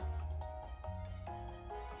experiments.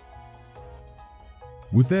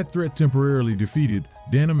 With that threat temporarily defeated,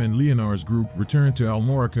 Danum and Leonar's group return to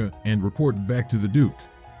Almorica and report back to the Duke.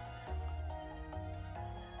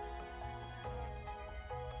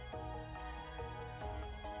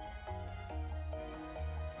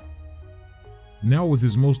 Now with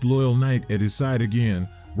his most loyal knight at his side again,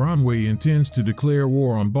 Ronway intends to declare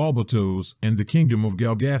war on Balbatos and the kingdom of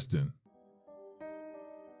Galgaston.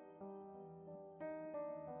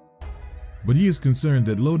 But he is concerned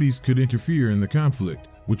that Lodis could interfere in the conflict,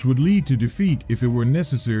 which would lead to defeat if it were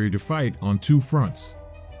necessary to fight on two fronts.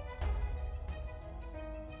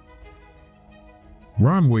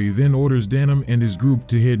 Ronway then orders Danum and his group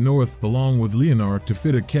to head north along with Leonar to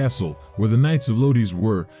Fitta Castle, where the Knights of Lodis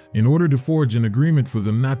were, in order to forge an agreement for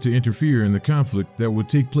them not to interfere in the conflict that would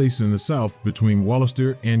take place in the south between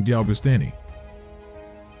Wallister and Galvestani.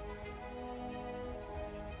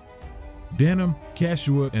 Danum,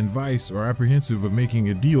 Kashua, and Vice are apprehensive of making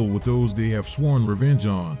a deal with those they have sworn revenge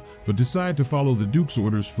on, but decide to follow the Duke's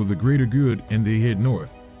orders for the greater good, and they head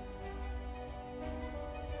north.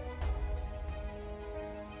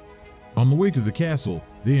 On the way to the castle,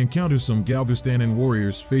 they encounter some Galvestanan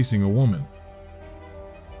warriors facing a woman.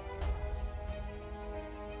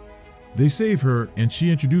 They save her, and she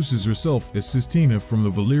introduces herself as Sistina from the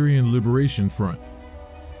Valyrian Liberation Front.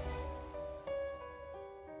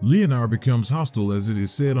 Leonar becomes hostile as it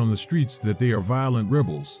is said on the streets that they are violent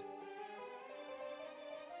rebels.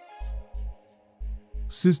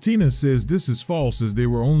 Sistina says this is false as they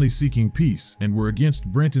were only seeking peace and were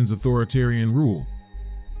against Brenton's authoritarian rule.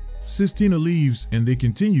 Sistina leaves and they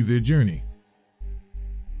continue their journey.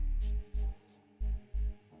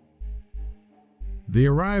 They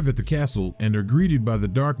arrive at the castle and are greeted by the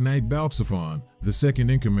Dark Knight Balxaphon, the second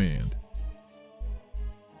in command.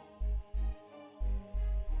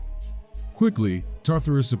 Quickly,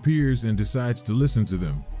 Tartharus appears and decides to listen to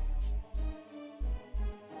them.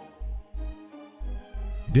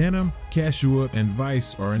 Danum, Kashua, and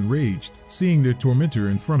Vice are enraged, seeing their tormentor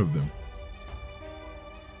in front of them.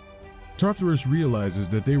 Tartharus realizes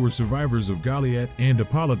that they were survivors of Goliath and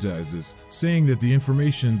apologizes, saying that the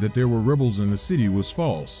information that there were rebels in the city was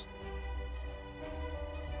false.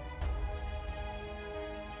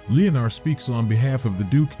 Leonar speaks on behalf of the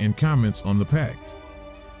Duke and comments on the pact.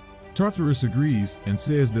 Tartharus agrees and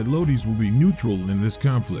says that Lodi's will be neutral in this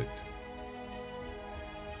conflict.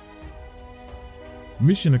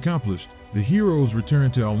 Mission accomplished, the heroes return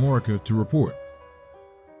to Almorica to report.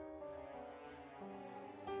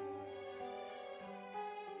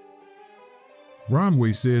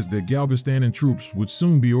 Ronway says that Galvestanan troops would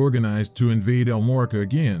soon be organized to invade Almorica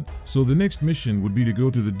again, so the next mission would be to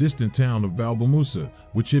go to the distant town of Balbamusa,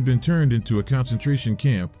 which had been turned into a concentration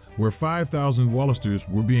camp where 5,000 Wallisters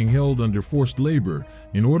were being held under forced labor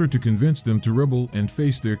in order to convince them to rebel and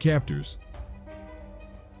face their captors.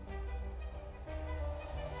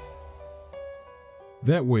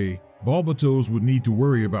 That way, Balbatos would need to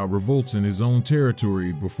worry about revolts in his own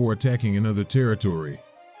territory before attacking another territory.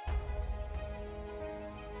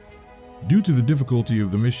 Due to the difficulty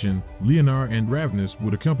of the mission, Leonar and Ravnus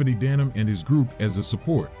would accompany Danum and his group as a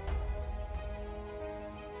support.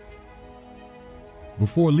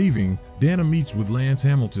 Before leaving, Danum meets with Lance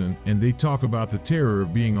Hamilton and they talk about the terror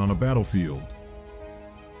of being on a battlefield.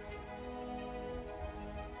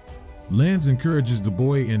 Lance encourages the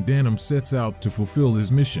boy and Danum sets out to fulfill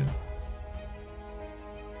his mission.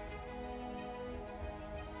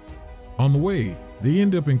 On the way, they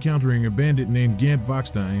end up encountering a bandit named Gant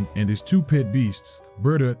Voxstein and his two pet beasts,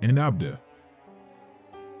 Berta and Abda.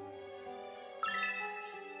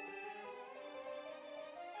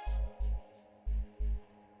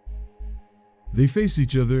 They face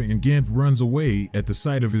each other and Gant runs away at the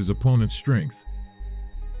sight of his opponent's strength.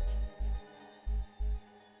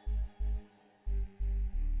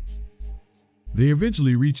 They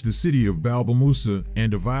eventually reach the city of Balbamusa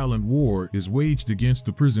and a violent war is waged against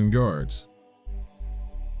the prison guards.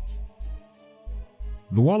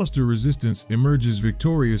 The Wallister resistance emerges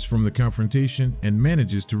victorious from the confrontation and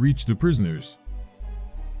manages to reach the prisoners.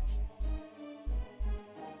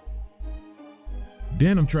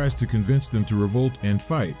 Danum tries to convince them to revolt and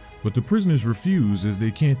fight, but the prisoners refuse as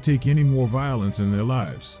they can't take any more violence in their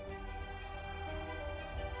lives.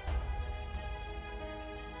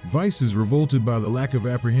 Vice is revolted by the lack of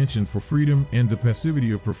apprehension for freedom and the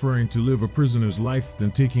passivity of preferring to live a prisoner's life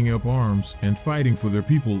than taking up arms and fighting for their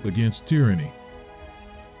people against tyranny.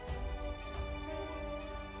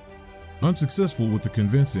 Unsuccessful with the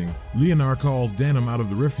convincing, Leonar calls Danum out of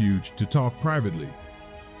the refuge to talk privately.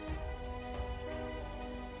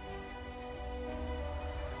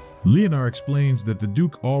 Leonar explains that the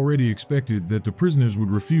Duke already expected that the prisoners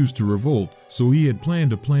would refuse to revolt, so he had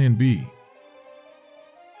planned a plan B.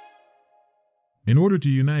 In order to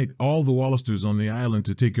unite all the Wallisters on the island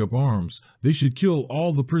to take up arms, they should kill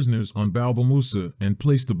all the prisoners on Balbamusa and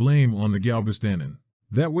place the blame on the Galvestanan.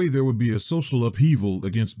 That way there would be a social upheaval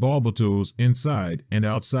against Balbatos inside and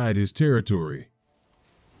outside his territory.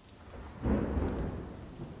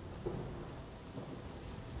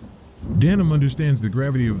 Danum understands the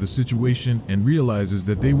gravity of the situation and realizes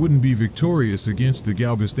that they wouldn't be victorious against the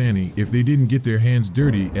Galvestani if they didn't get their hands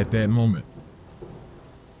dirty at that moment.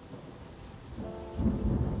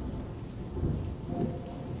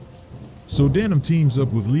 So Danum teams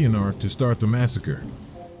up with Leonar to start the massacre.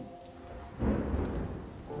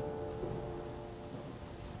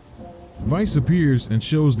 Vice appears and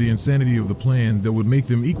shows the insanity of the plan that would make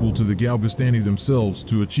them equal to the Galvestani themselves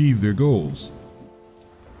to achieve their goals.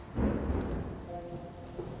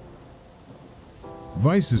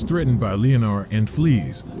 Vice is threatened by Leonard and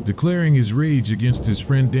flees, declaring his rage against his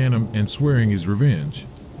friend Danum and swearing his revenge.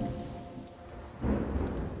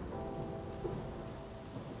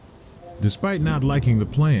 Despite not liking the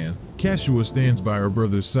plan, Cashua stands by her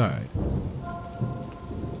brother's side.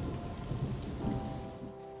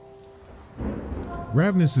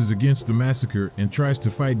 Ravnus is against the massacre and tries to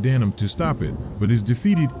fight Danum to stop it, but is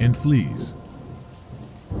defeated and flees.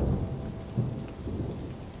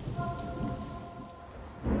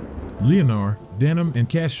 Leonard, Danum, and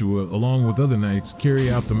Cashua, along with other knights,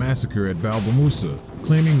 carry out the massacre at Balbamusa,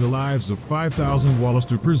 claiming the lives of 5,000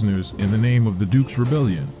 Wallister prisoners in the name of the Duke's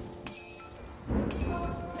rebellion.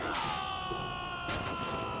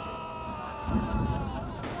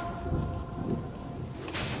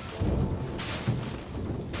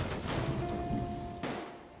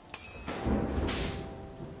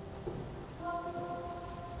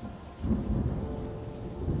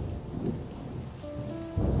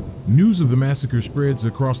 News of the massacre spreads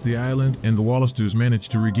across the island, and the Wallisters manage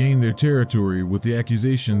to regain their territory with the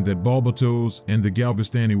accusation that Balbatos and the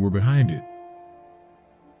Galvestani were behind it.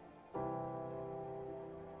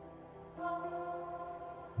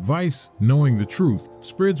 Vice, knowing the truth,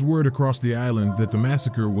 spreads word across the island that the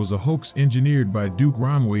massacre was a hoax engineered by Duke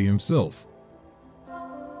Ronway himself.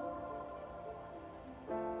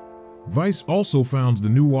 Vice also founds the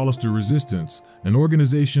New Wallister Resistance, an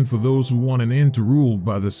organization for those who want an end to rule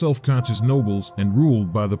by the self-conscious nobles and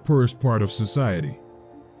ruled by the poorest part of society.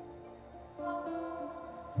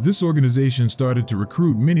 This organization started to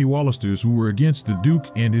recruit many Wallisters who were against the Duke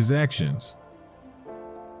and his actions.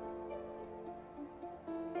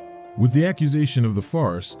 With the accusation of the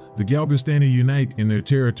farce, the Galvestani unite in their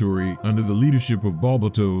territory under the leadership of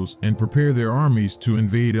Balbatos and prepare their armies to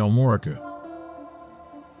invade Almorica.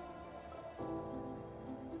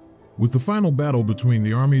 With the final battle between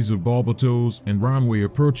the armies of Balbatos and Ronway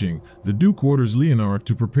approaching, the Duke orders Leonard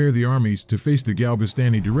to prepare the armies to face the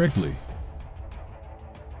Galvestani directly.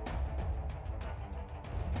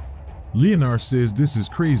 Leonard says this is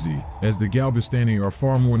crazy, as the Galvestani are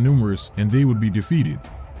far more numerous and they would be defeated.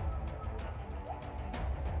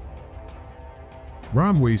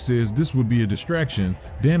 Ronway says this would be a distraction.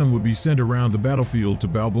 Danum would be sent around the battlefield to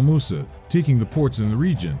Balbamusa, taking the ports in the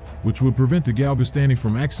region, which would prevent the Galvestani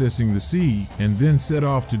from accessing the sea, and then set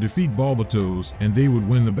off to defeat Balbatos, and they would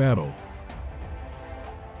win the battle.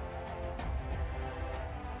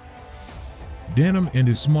 Danum and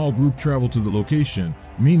his small group travel to the location.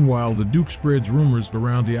 Meanwhile, the Duke spreads rumors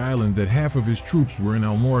around the island that half of his troops were in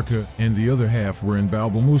Almorica and the other half were in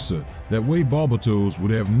Balbamusa. That way Balbatos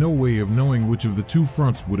would have no way of knowing which of the two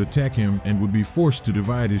fronts would attack him and would be forced to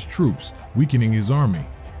divide his troops, weakening his army.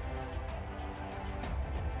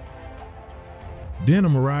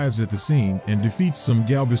 Danum arrives at the scene and defeats some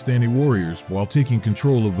Galvestani warriors while taking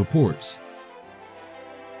control of the ports.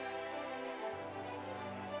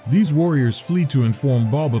 These warriors flee to inform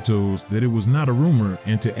Balbatos that it was not a rumor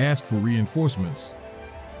and to ask for reinforcements.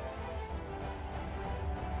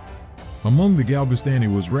 Among the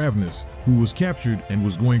Galvestani was Ravnus, who was captured and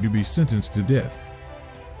was going to be sentenced to death.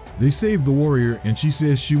 They save the warrior and she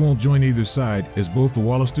says she won't join either side as both the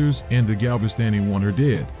Wallisters and the Galvestani want her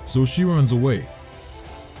dead, so she runs away.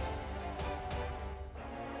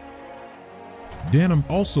 Danum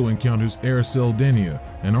also encounters Aracel Denia,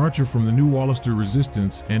 an archer from the New Wallister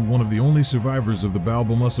Resistance and one of the only survivors of the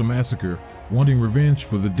Balbamusa massacre, wanting revenge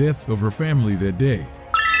for the death of her family that day.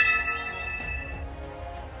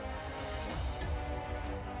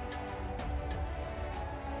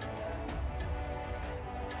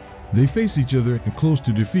 They face each other and close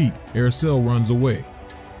to defeat, Aracel runs away.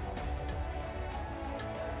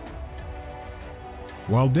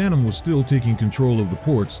 While Danum was still taking control of the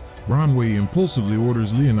ports, Ronway impulsively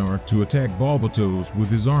orders Leonard to attack Balbatos with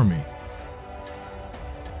his army.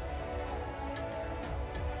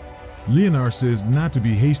 Leonard says not to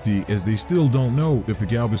be hasty as they still don't know if the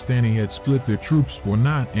Galvestani had split their troops or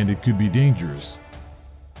not, and it could be dangerous.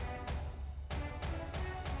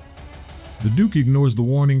 The Duke ignores the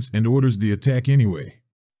warnings and orders the attack anyway.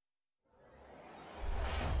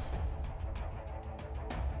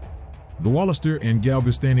 The Wallister and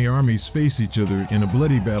Galvestani armies face each other in a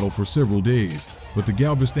bloody battle for several days, but the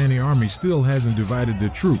Galvestani army still hasn't divided their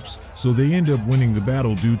troops, so they end up winning the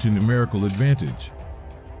battle due to numerical advantage.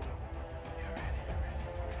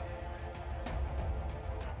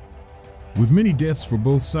 With many deaths for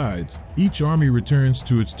both sides, each army returns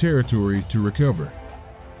to its territory to recover.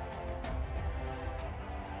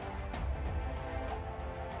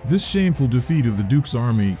 This shameful defeat of the Duke's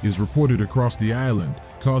army is reported across the island,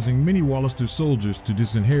 causing many Wallister soldiers to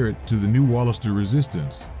disinherit to the New Wallister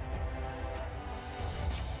Resistance.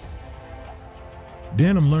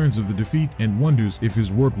 Danum learns of the defeat and wonders if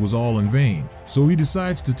his work was all in vain, so he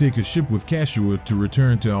decides to take a ship with Cashua to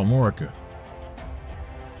return to Almorica.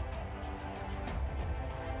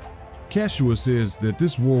 Cashua says that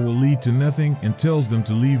this war will lead to nothing and tells them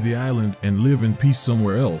to leave the island and live in peace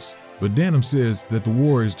somewhere else, but Danum says that the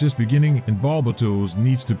war is just beginning and Balbatos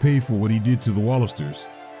needs to pay for what he did to the Wallisters.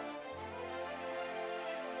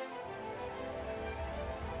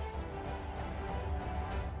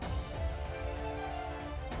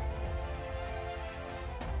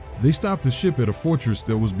 They stopped the ship at a fortress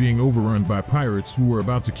that was being overrun by pirates who were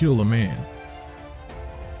about to kill a man.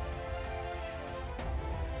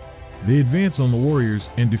 They advance on the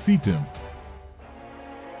warriors and defeat them.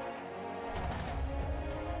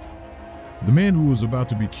 The man who was about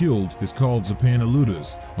to be killed is called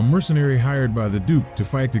Zapanaludas, a mercenary hired by the Duke to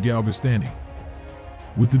fight the Galvestani.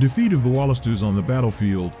 With the defeat of the Wallisters on the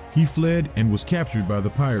battlefield, he fled and was captured by the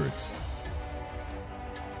pirates.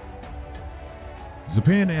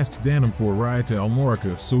 Zapan asks Danum for a ride to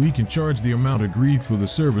Almorica so he can charge the amount agreed for the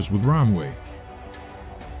service with Romwe.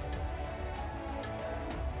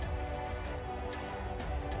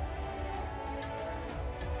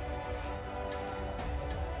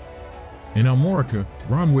 In Almorica,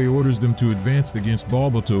 Romwe orders them to advance against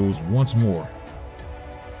Balbatos once more.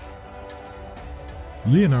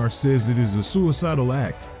 Leonard says it is a suicidal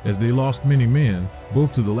act, as they lost many men,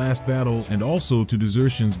 both to the last battle and also to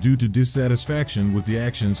desertions due to dissatisfaction with the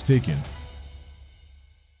actions taken.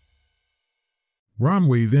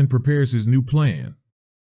 Romwe then prepares his new plan.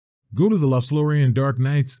 Go to the Loslorian Dark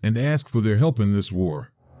Knights and ask for their help in this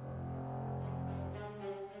war.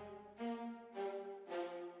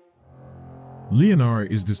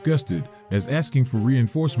 Leonard is disgusted, as asking for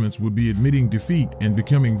reinforcements would be admitting defeat and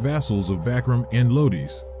becoming vassals of Bakram and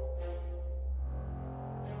Lodis.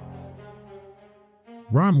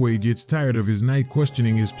 Romwe gets tired of his knight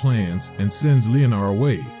questioning his plans and sends Leonard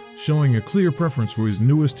away, showing a clear preference for his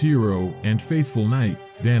newest hero and faithful knight,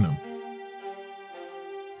 Danum.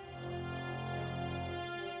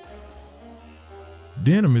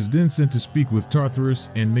 Danum is then sent to speak with Tartharus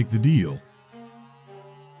and make the deal.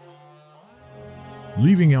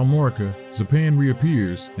 Leaving Almorica, Zapan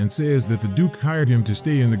reappears and says that the Duke hired him to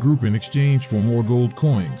stay in the group in exchange for more gold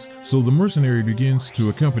coins, so the mercenary begins to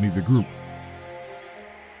accompany the group.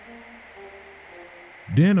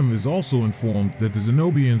 Danum is also informed that the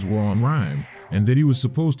Zenobians were on Rime and that he was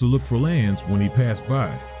supposed to look for lands when he passed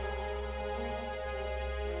by.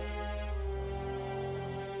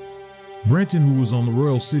 Brenton, who was on the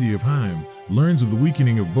royal city of Heim, learns of the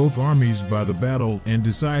weakening of both armies by the battle and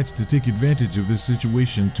decides to take advantage of this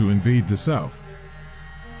situation to invade the south.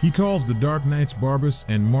 He calls the Dark Knights Barbas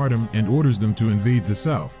and Martum and orders them to invade the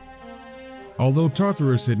south. Although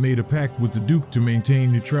Tartharus had made a pact with the Duke to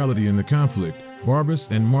maintain neutrality in the conflict,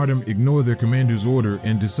 Barbas and Martum ignore their commander's order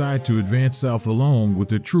and decide to advance south alone with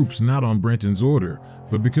their troops not on Brenton's order,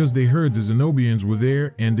 but because they heard the Zenobians were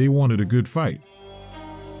there and they wanted a good fight.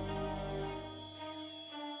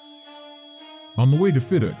 On the way to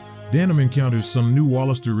Fidduck, Danum encounters some new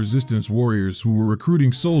Wallister resistance warriors who were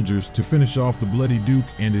recruiting soldiers to finish off the bloody Duke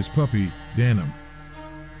and his puppy, Danum.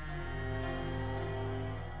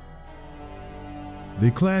 They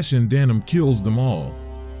clash and Danum kills them all.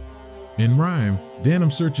 In Rime,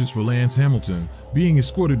 Danum searches for Lance Hamilton, being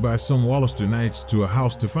escorted by some Wallister knights to a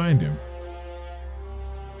house to find him.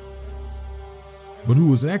 But who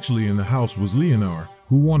was actually in the house was Leonard,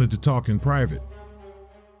 who wanted to talk in private.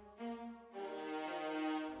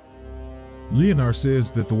 Leonard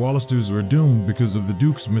says that the Wallisters are doomed because of the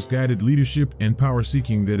Duke's misguided leadership and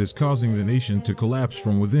power-seeking that is causing the nation to collapse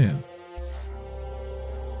from within.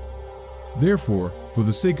 Therefore, for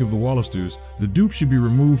the sake of the Wallisters, the Duke should be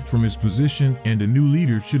removed from his position and a new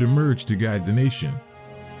leader should emerge to guide the nation.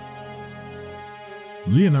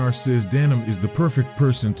 Leonard says Danum is the perfect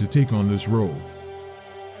person to take on this role.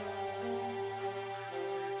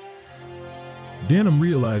 Danum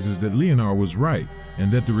realizes that Leonard was right,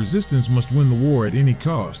 and that the resistance must win the war at any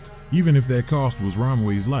cost, even if that cost was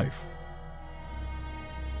Romwe's life.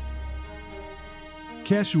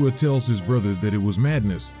 Cashua tells his brother that it was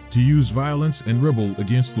madness to use violence and rebel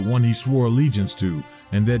against the one he swore allegiance to,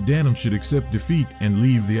 and that Danum should accept defeat and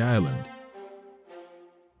leave the island.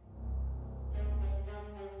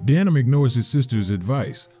 Danum ignores his sister's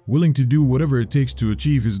advice, willing to do whatever it takes to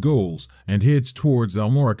achieve his goals, and heads towards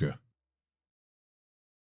Almorica.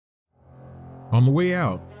 On the way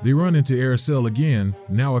out, they run into Aracel again,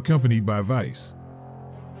 now accompanied by Vice.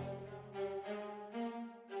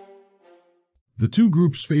 The two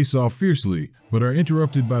groups face off fiercely, but are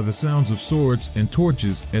interrupted by the sounds of swords and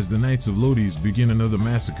torches as the Knights of Lodis begin another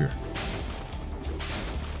massacre.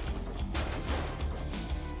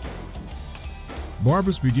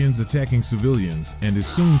 Barbas begins attacking civilians and is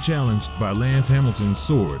soon challenged by Lance Hamilton's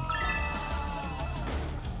sword.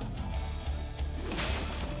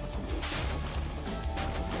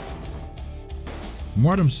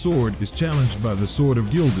 Martim's sword is challenged by the Sword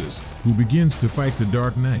of Gildas, who begins to fight the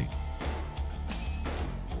Dark Knight.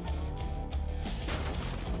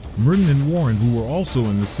 Merton and Warren, who were also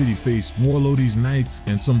in the city, face Morlodi's knights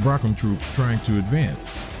and some Brockham troops trying to advance.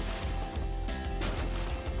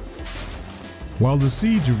 While the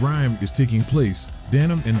siege of Rhyme is taking place,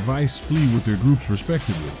 Danum and Vice flee with their groups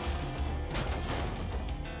respectively.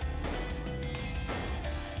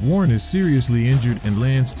 Warren is seriously injured and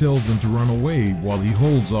Lance tells them to run away while he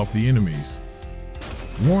holds off the enemies.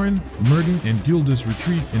 Warren, Merton, and Gildas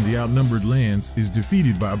retreat and the outnumbered Lance is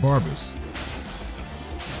defeated by Barbas.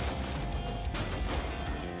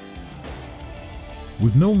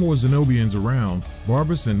 With no more Zenobians around,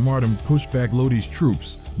 Barbas and Martim push back Lodi's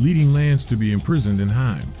troops, leading Lance to be imprisoned in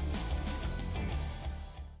Heim.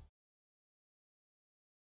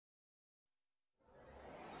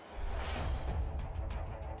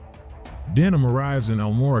 Danum arrives in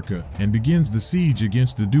Almorica and begins the siege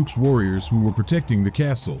against the Duke's warriors who were protecting the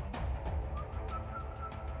castle.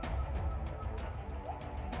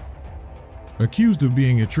 Accused of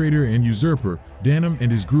being a traitor and usurper, Danum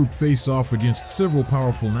and his group face off against several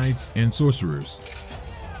powerful knights and sorcerers.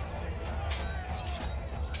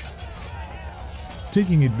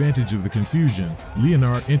 Taking advantage of the confusion,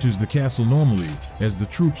 Leonard enters the castle normally, as the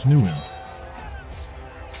troops knew him.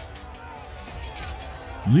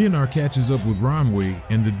 Leonard catches up with Ronway,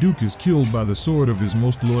 and the Duke is killed by the sword of his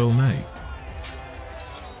most loyal knight.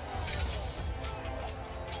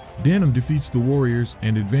 Danum defeats the warriors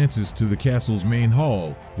and advances to the castle's main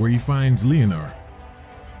hall, where he finds Leonard.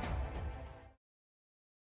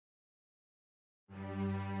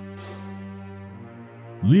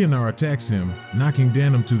 Leonard attacks him, knocking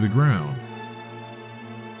Danum to the ground.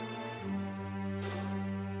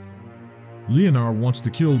 Leonard wants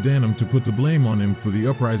to kill Danum to put the blame on him for the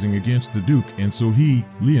uprising against the Duke, and so he,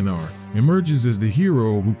 Leonard, emerges as the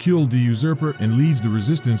hero who killed the usurper and leads the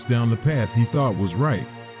resistance down the path he thought was right.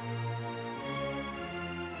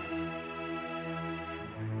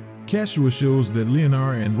 Cashua shows that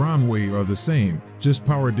Leonard and Ronway are the same, just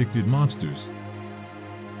power-addicted monsters.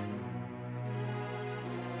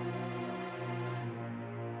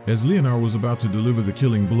 As Leonard was about to deliver the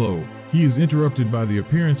killing blow, he is interrupted by the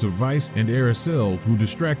appearance of Vice and Aracel, who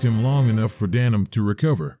distract him long enough for Danum to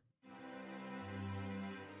recover.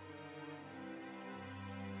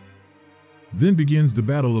 Then begins the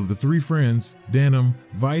battle of the three friends, Danum,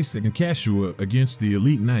 Vice, and Cashua, against the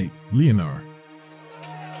elite knight, Leonard.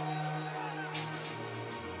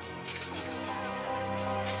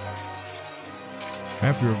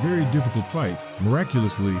 After a very difficult fight,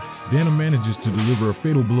 miraculously, Danum manages to deliver a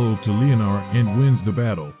fatal blow to Leonard and wins the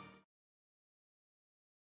battle.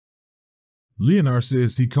 Leonard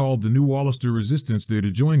says he called the new Wallister resistance there to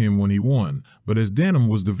join him when he won, but as Danum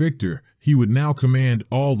was the victor, he would now command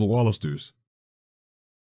all the Wallisters.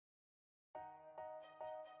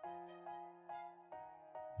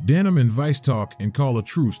 Danum and Vice talk and call a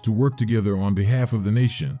truce to work together on behalf of the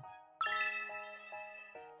nation.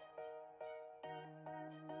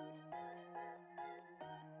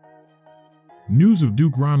 News of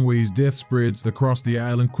Duke Ronway's death spreads across the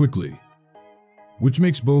island quickly, which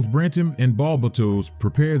makes both Brentum and Balbatos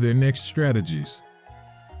prepare their next strategies.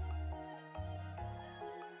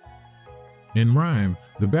 In Rhyme,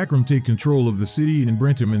 the Backram take control of the city and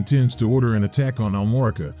Brentum intends to order an attack on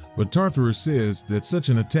Almorica, but Tartharus says that such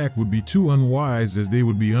an attack would be too unwise as they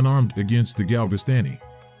would be unarmed against the Galvestani.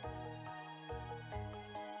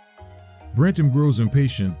 Brentum grows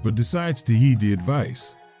impatient but decides to heed the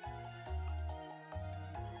advice.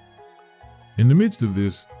 In the midst of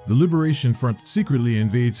this, the Liberation Front secretly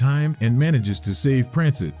invades Heim and manages to save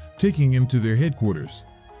Prancet, taking him to their headquarters.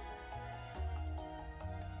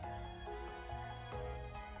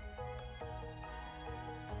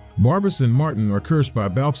 Barbas and Martin are cursed by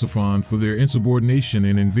Balxaphon for their insubordination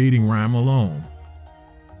in invading Rhyme alone.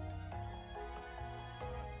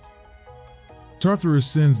 Tartharus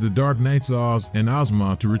sends the Dark Knights Oz and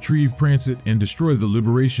Ozma to retrieve Prancet and destroy the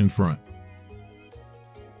Liberation Front.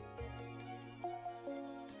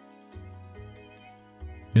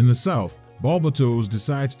 In the south, Balbatos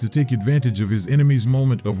decides to take advantage of his enemy's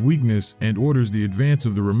moment of weakness and orders the advance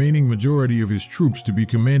of the remaining majority of his troops to be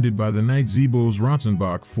commanded by the Knight Zebos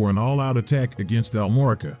Ronsenbach for an all-out attack against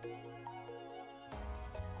Almorica.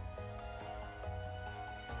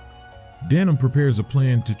 Danum prepares a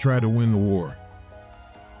plan to try to win the war.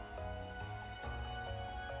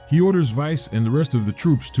 He orders Vice and the rest of the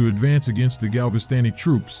troops to advance against the Galvestani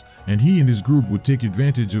troops, and he and his group would take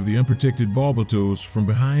advantage of the unprotected Balbatos from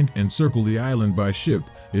behind and circle the island by ship,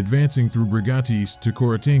 advancing through Brigantes to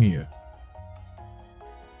Coratania.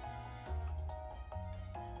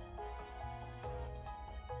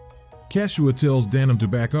 Cashua tells Danum to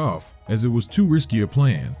back off, as it was too risky a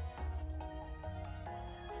plan.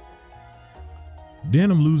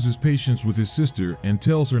 Danum loses patience with his sister and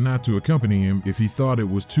tells her not to accompany him if he thought it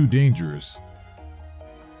was too dangerous.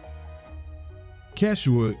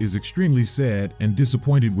 Cashua is extremely sad and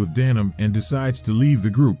disappointed with Danum and decides to leave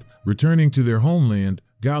the group, returning to their homeland,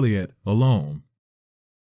 Galiat, alone.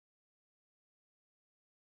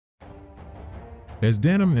 As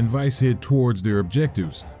Danum and Vice head towards their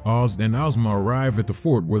objectives, Oz and Ozma arrive at the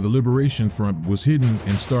fort where the Liberation Front was hidden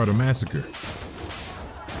and start a massacre.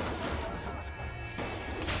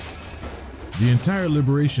 The entire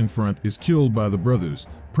Liberation Front is killed by the brothers.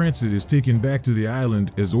 Prancet is taken back to the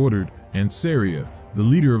island as ordered, and Saria, the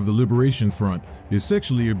leader of the Liberation Front, is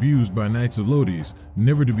sexually abused by Knights of Lodis,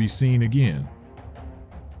 never to be seen again.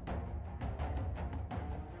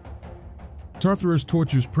 Tartharus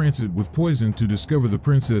tortures Prancet with poison to discover the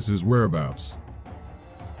princess's whereabouts.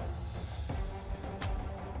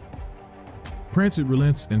 Prancet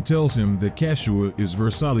relents and tells him that Cashua is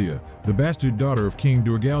Versalia, the bastard daughter of King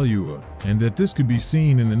Dorgalua, and that this could be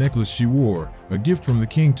seen in the necklace she wore, a gift from the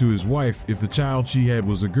king to his wife if the child she had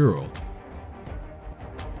was a girl.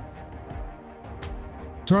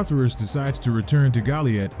 Tartharus decides to return to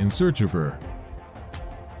Galiat in search of her.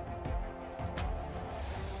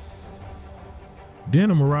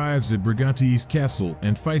 Danum arrives at Brigantes castle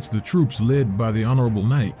and fights the troops led by the honorable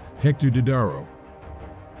knight, Hector Didaro.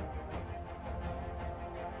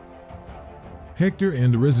 Hector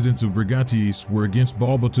and the residents of Brigantes were against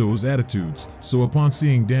Balbato's attitudes, so upon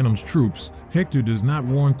seeing Danum's troops, Hector does not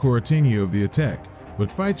warn Coratania of the attack, but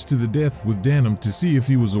fights to the death with Danum to see if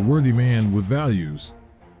he was a worthy man with values.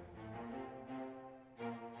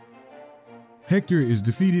 Hector is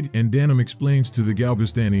defeated and Danum explains to the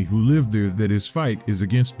Galvestani who live there that his fight is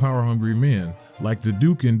against power-hungry men, like the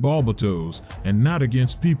Duke and Balbatos, and not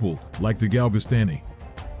against people, like the Galvestani.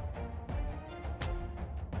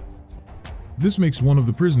 This makes one of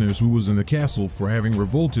the prisoners who was in the castle for having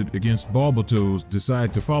revolted against Balbatos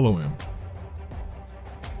decide to follow him.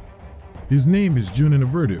 His name is Junin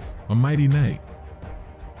Avertif, a mighty knight.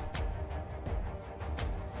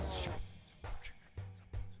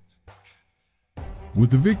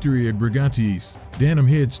 With the victory at Brigantes, Danum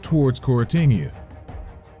heads towards Coratania.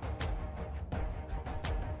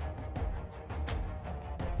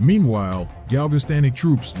 Meanwhile, Galvestani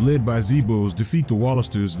troops led by Zebos defeat the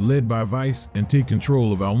Wallisters led by Vice and take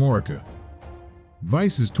control of Almorica.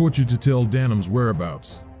 Vice is tortured to tell Danum's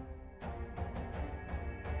whereabouts.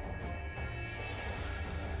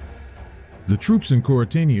 The troops in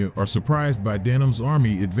Coratania are surprised by Danum's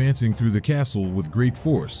army advancing through the castle with great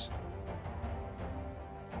force.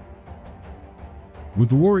 With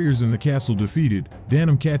the warriors in the castle defeated,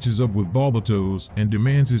 Danum catches up with Balbatos and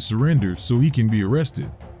demands his surrender so he can be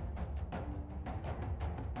arrested.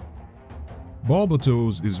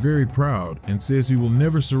 Balbatos is very proud and says he will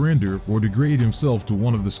never surrender or degrade himself to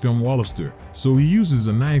one of the scum Wallister, so he uses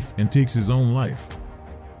a knife and takes his own life.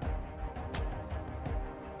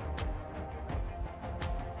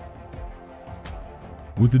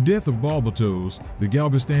 With the death of Balbatos, the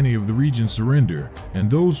Galvestani of the region surrender,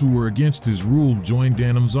 and those who were against his rule join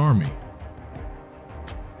Danum's army.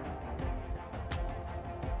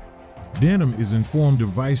 Danum is informed of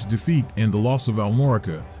Vice's defeat and the loss of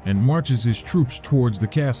Almorica, and marches his troops towards the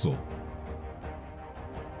castle.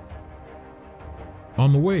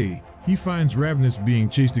 On the way, he finds Ravnus being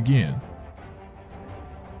chased again.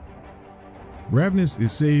 Ravnus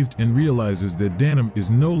is saved and realizes that Danum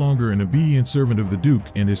is no longer an obedient servant of the Duke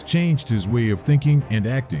and has changed his way of thinking and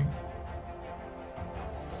acting.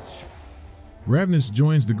 Ravnus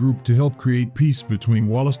joins the group to help create peace between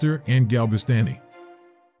Wallister and Galvestani.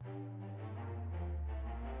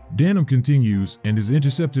 Danum continues and is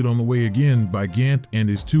intercepted on the way again by Gant and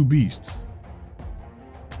his two beasts.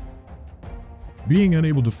 Being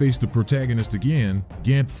unable to face the protagonist again,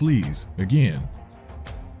 Gant flees again.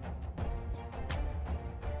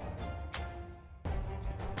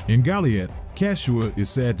 In Galiat, Cashua is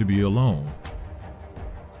sad to be alone.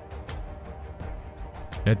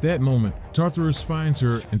 At that moment, Tartharus finds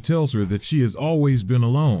her and tells her that she has always been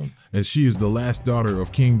alone, as she is the last daughter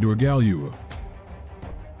of King Dorgalua.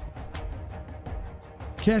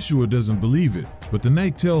 Cashua doesn't believe it, but the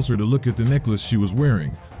knight tells her to look at the necklace she was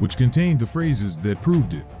wearing, which contained the phrases that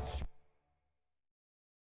proved it.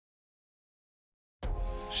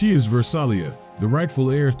 She is Versalia, the rightful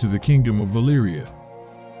heir to the kingdom of Valyria.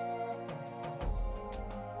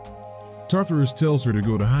 Tartarus tells her to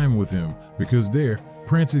go to Heim with him, because there,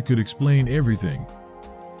 Prancet could explain everything.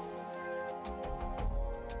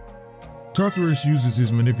 Tartarus uses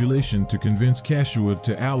his manipulation to convince Cashua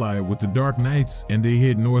to ally with the Dark Knights, and they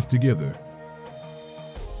head north together.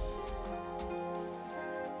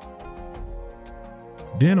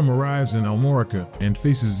 Danum arrives in Almorica and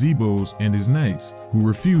faces Zebos and his knights, who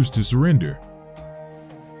refuse to surrender.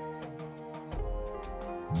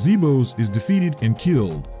 Zebos is defeated and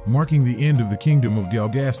killed, marking the end of the kingdom of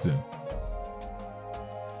Galgaston.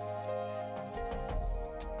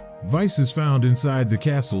 Vice is found inside the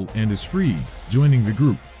castle and is freed, joining the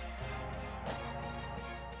group.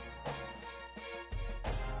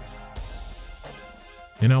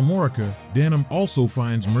 In Almorica, Danum also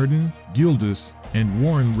finds Myrddin, Gildas, and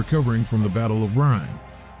Warren recovering from the Battle of Rhine.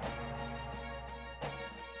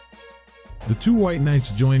 The two white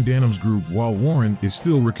knights join Danum's group while Warren is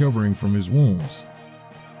still recovering from his wounds.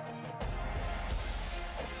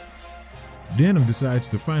 Danum decides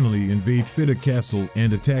to finally invade Fiddick Castle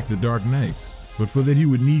and attack the Dark Knights, but for that he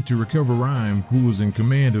would need to recover Rhyme, who was in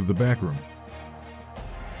command of the backroom.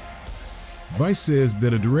 Vice says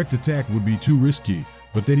that a direct attack would be too risky,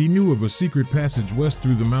 but that he knew of a secret passage west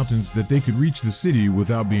through the mountains that they could reach the city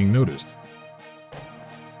without being noticed.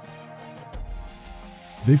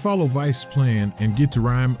 They follow Vice's plan and get to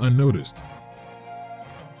Rhyme unnoticed.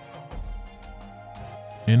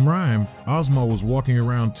 In Rhyme, Ozma was walking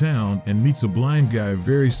around town and meets a blind guy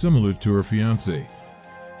very similar to her fiancé.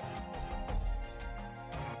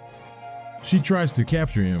 She tries to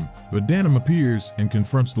capture him, but Danum appears and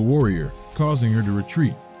confronts the warrior, causing her to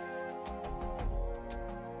retreat.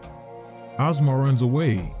 Ozma runs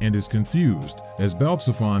away and is confused, as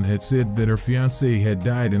Balxaphon had said that her fiancé had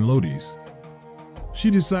died in Lodi's. She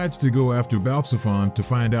decides to go after Balxaphon to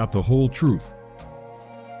find out the whole truth.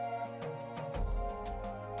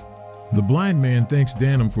 The blind man thanks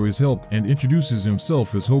Danum for his help and introduces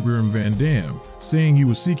himself as Hoberim Van Dam, saying he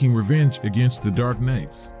was seeking revenge against the Dark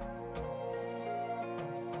Knights.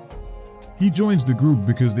 He joins the group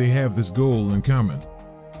because they have this goal in common.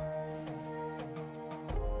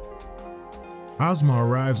 Ozma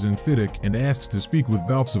arrives in Fiddick and asks to speak with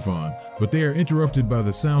Balxaphon, but they are interrupted by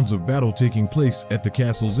the sounds of battle taking place at the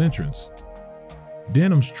castle's entrance.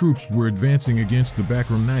 Danum's troops were advancing against the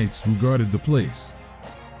Backroom Knights who guarded the place.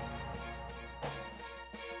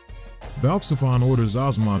 Balxaphon orders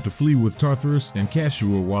Ozma to flee with Tartarus and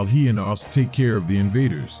Cashua while he and Oz take care of the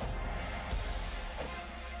invaders.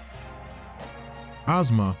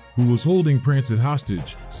 Ozma, who was holding Prancet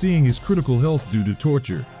hostage, seeing his critical health due to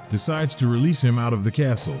torture, decides to release him out of the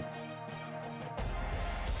castle.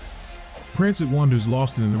 Prancet wanders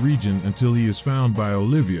lost in the region until he is found by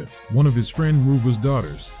Olivia, one of his friend Ruva's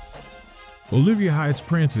daughters. Olivia hides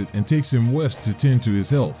Prancet and takes him west to tend to his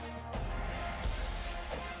health.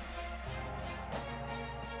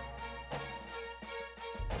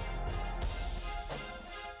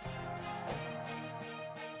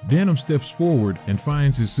 Danum steps forward and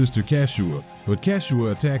finds his sister Cashua, but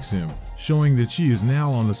Cashua attacks him, showing that she is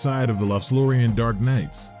now on the side of the Lothlorien Dark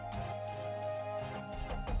Knights.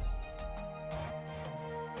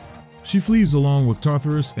 She flees along with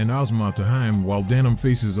Tartarus and Ozma to Heim while Danum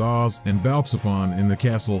faces Oz and Balxaphon in the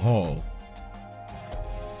castle hall.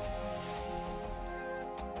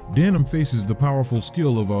 Danum faces the powerful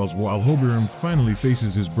skill of Oz while Hoberim finally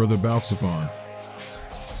faces his brother Balxaphon.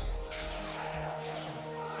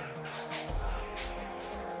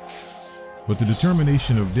 But the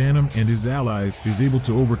determination of Danum and his allies is able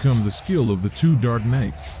to overcome the skill of the two Dark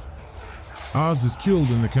Knights. Oz is killed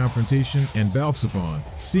in the confrontation and Balxaphon,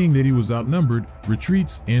 seeing that he was outnumbered,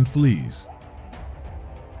 retreats and flees.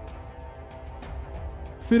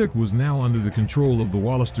 Fiddick was now under the control of the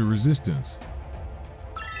Wallister resistance.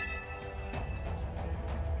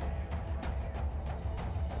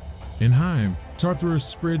 In Heim, Tartarus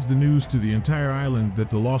spreads the news to the entire island that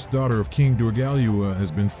the lost daughter of King Dorgalua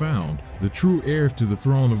has been found, the true heir to the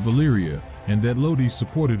throne of Valyria, and that Lodi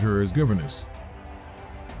supported her as governess.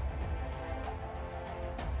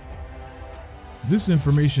 This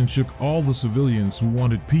information shook all the civilians who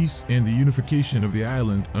wanted peace and the unification of the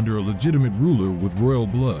island under a legitimate ruler with royal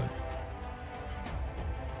blood.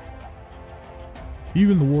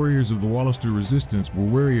 Even the warriors of the Wallister resistance were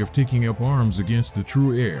wary of taking up arms against the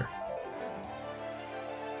true heir.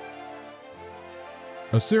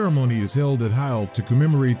 A ceremony is held at Heil to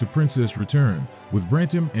commemorate the princess' return, with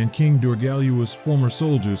Brantim and King Dorgalua's former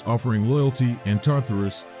soldiers offering loyalty and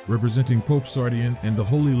Tartarus, representing Pope Sardian and the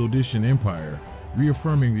Holy Lodician Empire,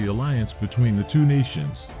 reaffirming the alliance between the two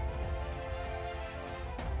nations.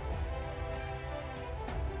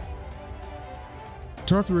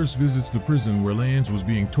 Tartarus visits the prison where Lance was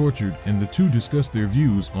being tortured, and the two discuss their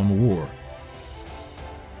views on the war.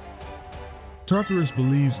 Tartarus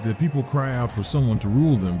believes that people cry out for someone to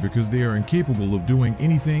rule them because they are incapable of doing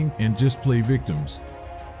anything and just play victims.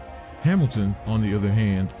 Hamilton, on the other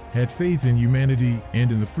hand, had faith in humanity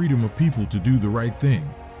and in the freedom of people to do the right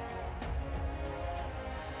thing.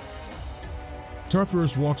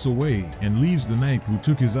 Tartarus walks away and leaves the knight who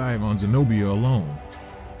took his eye on Zenobia alone.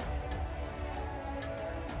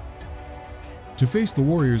 To face the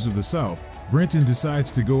warriors of the South, Brenton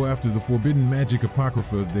decides to go after the forbidden magic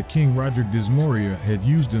apocrypha that King Roderick Dismoria had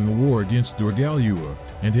used in the war against Dorgalua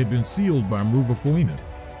and had been sealed by Mruva.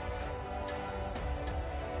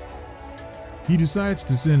 He decides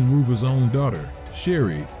to send Mruva's own daughter,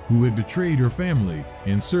 Sherry, who had betrayed her family,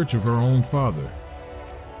 in search of her own father.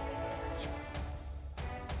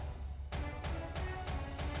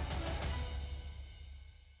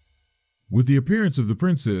 With the appearance of the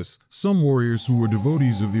princess, some warriors who were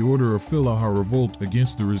devotees of the Order of Philaha revolt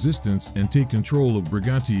against the resistance and take control of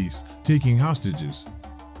Brigantes, taking hostages.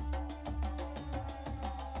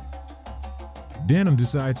 Danum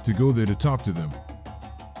decides to go there to talk to them.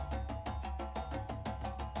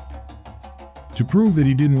 To prove that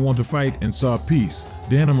he didn't want to fight and sought peace,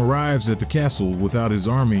 Danum arrives at the castle without his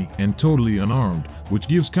army and totally unarmed, which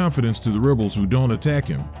gives confidence to the rebels who don't attack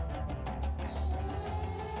him.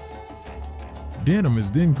 Danum is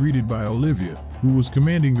then greeted by Olivia, who was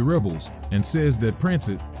commanding the rebels, and says that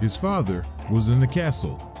Prancet, his father, was in the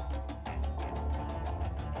castle.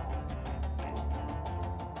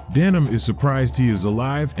 Danum is surprised he is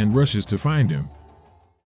alive and rushes to find him.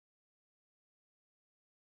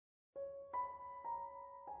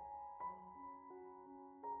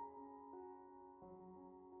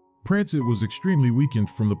 Prancet was extremely weakened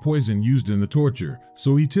from the poison used in the torture,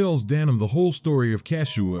 so he tells Danum the whole story of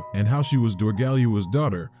Cashua and how she was Dorgalua's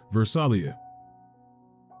daughter, Versalia.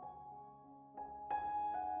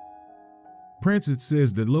 Prancet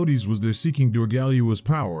says that Lodis was there seeking Dorgalua's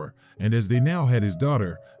power, and as they now had his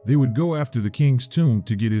daughter, they would go after the king's tomb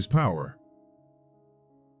to get his power.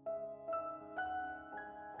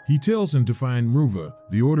 He tells him to find Mruva,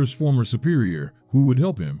 the Order's former superior, who would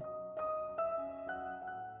help him.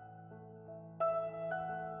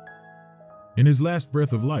 In his last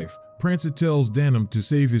breath of life, Prancet tells Danum to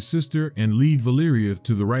save his sister and lead Valeria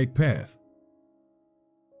to the right path.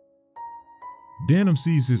 Danum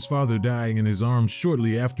sees his father dying in his arms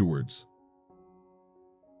shortly afterwards.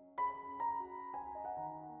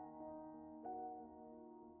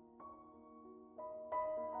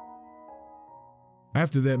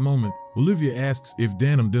 After that moment, Olivia asks if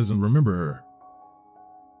Danum doesn't remember her.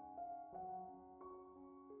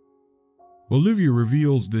 Olivia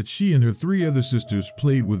reveals that she and her 3 other sisters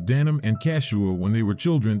played with Danum and Cashua when they were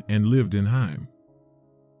children and lived in Heim.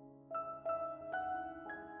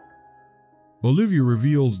 Olivia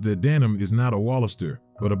reveals that Danum is not a Wallister,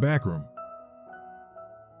 but a Backroom.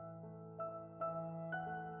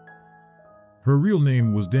 Her real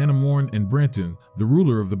name was Danamorn, and Brenton, the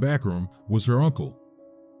ruler of the Backroom, was her uncle.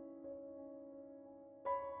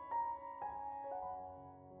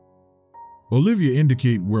 Olivia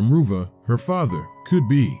indicates where Mruva, her father, could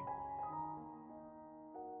be.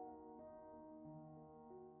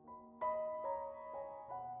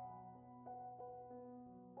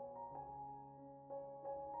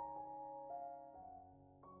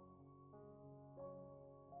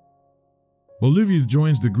 Olivia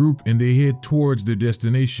joins the group and they head towards their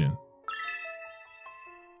destination.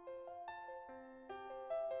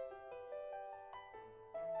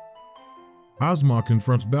 Ozma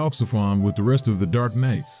confronts Balxaphon with the rest of the Dark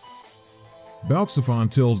Knights.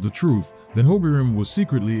 Balxaphon tells the truth that Hogirim was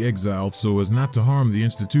secretly exiled so as not to harm the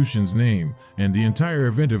institution's name, and the entire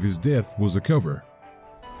event of his death was a cover.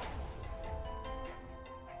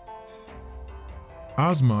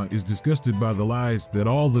 Ozma is disgusted by the lies that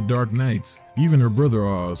all the Dark Knights, even her brother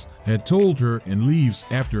Oz, had told her and leaves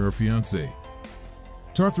after her fiancé.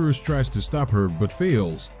 Tartarus tries to stop her but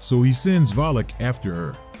fails, so he sends Valak after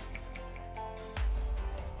her.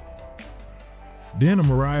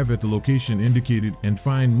 Danum arrive at the location indicated and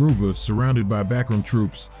find Mruva surrounded by backroom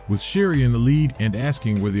troops, with Sherry in the lead and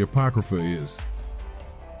asking where the Apocrypha is.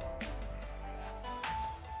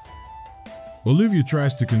 Olivia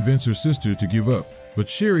tries to convince her sister to give up, but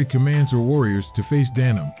Sherry commands her warriors to face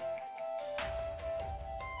Danum.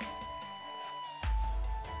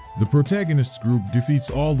 The protagonist's group defeats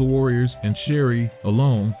all the warriors and Sherry,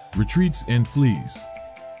 alone, retreats and flees.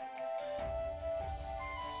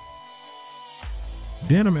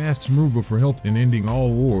 Danum asks Mruva for help in ending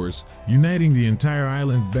all wars, uniting the entire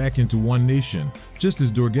island back into one nation, just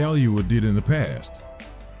as Dorgalua did in the past.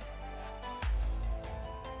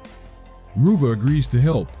 Mruva agrees to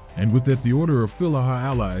help, and with that the Order of Philaha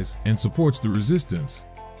allies and supports the resistance.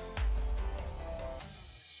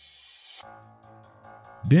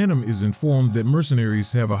 Danum is informed that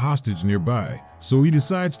mercenaries have a hostage nearby, so he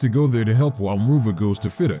decides to go there to help while Mruva goes to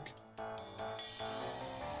Fidak.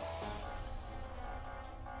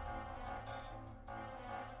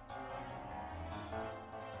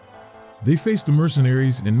 They face the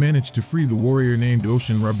mercenaries and manage to free the warrior named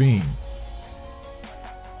Ocean Rabin.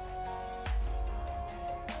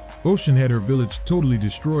 Ocean had her village totally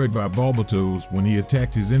destroyed by Balbatos when he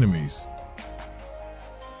attacked his enemies.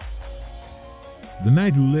 The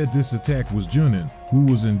knight who led this attack was Junin, who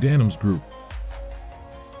was in Danum's group.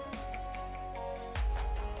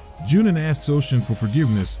 Junin asks Ocean for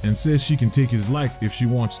forgiveness and says she can take his life if she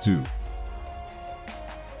wants to.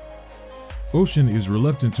 Ocean is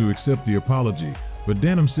reluctant to accept the apology, but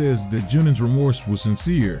Danum says that Junin's remorse was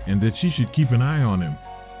sincere and that she should keep an eye on him.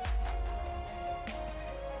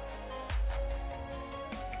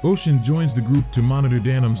 Ocean joins the group to monitor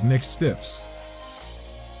Danum's next steps.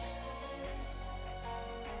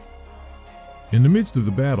 In the midst of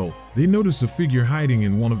the battle, they notice a figure hiding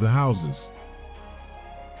in one of the houses.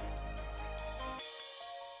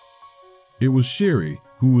 It was Sherry,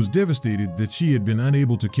 who was devastated that she had been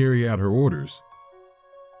unable to carry out her orders.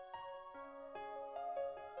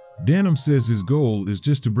 Danum says his goal is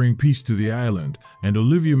just to bring peace to the island, and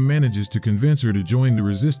Olivia manages to convince her to join the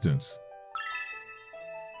resistance.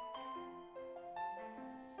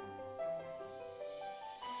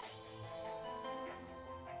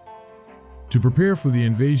 To prepare for the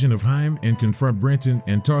invasion of Heim and confront Brenton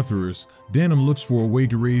and Tartharus, Danum looks for a way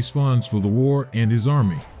to raise funds for the war and his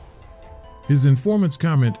army. His informants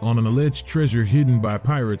comment on an alleged treasure hidden by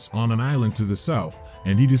pirates on an island to the south,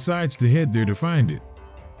 and he decides to head there to find it.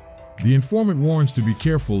 The informant warns to be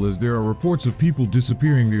careful as there are reports of people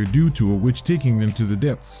disappearing there due to a witch taking them to the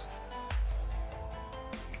depths.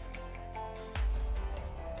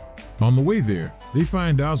 On the way there, they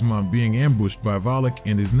find Osmond being ambushed by Valak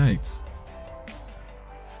and his knights.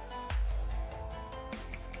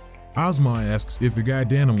 Ozma asks if the guy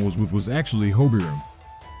Danum was with was actually Hobiram.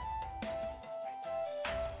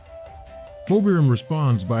 Hobiram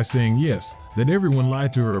responds by saying yes, that everyone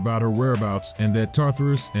lied to her about her whereabouts and that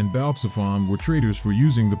Tartharus and Balxaphon were traitors for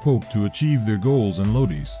using the Pope to achieve their goals in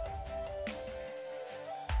Lodis.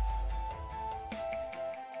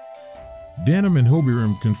 Danum and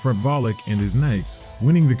Hobiram confront Valak and his knights,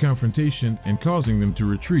 winning the confrontation and causing them to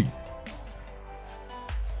retreat.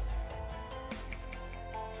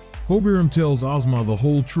 Hobiram tells Ozma the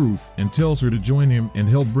whole truth and tells her to join him and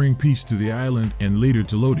help bring peace to the island and later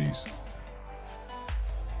to Lodis.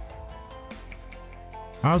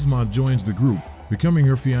 Ozma joins the group, becoming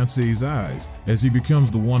her fiancé's eyes, as he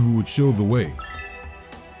becomes the one who would show the way.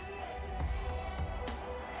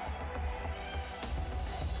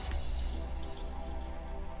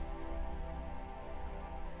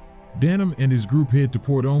 Danum and his group head to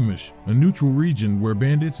Port Omish, a neutral region where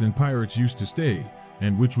bandits and pirates used to stay,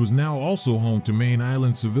 and which was now also home to main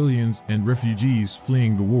island civilians and refugees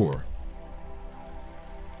fleeing the war.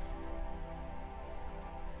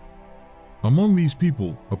 Among these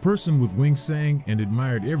people, a person with wings sang and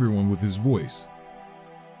admired everyone with his voice.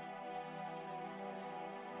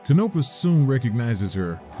 Canopus soon recognizes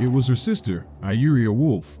her. It was her sister, Iuria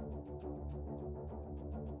Wolf.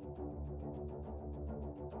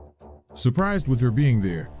 Surprised with her being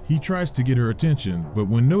there, he tries to get her attention, but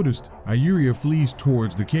when noticed, Iuria flees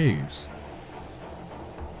towards the caves.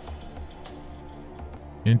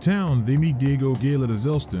 In town, they meet Diego Gala de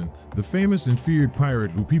Zelston, the famous and feared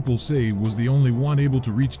pirate who people say was the only one able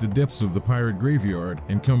to reach the depths of the pirate graveyard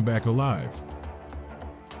and come back alive.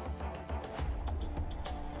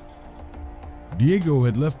 Diego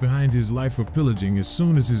had left behind his life of pillaging as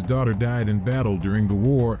soon as his daughter died in battle during the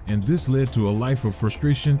war, and this led to a life of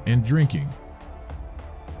frustration and drinking.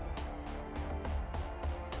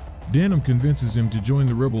 Danum convinces him to join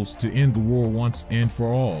the rebels to end the war once and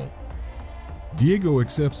for all. Diego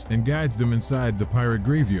accepts and guides them inside the pirate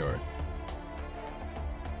graveyard.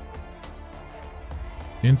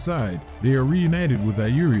 Inside, they are reunited with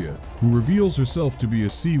Iuria, who reveals herself to be a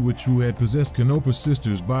sea witch who had possessed Canopus'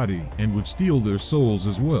 sister's body and would steal their souls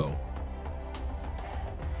as well.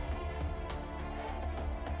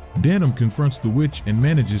 Danum confronts the witch and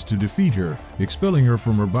manages to defeat her, expelling her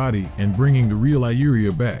from her body and bringing the real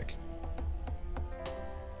Iuria back.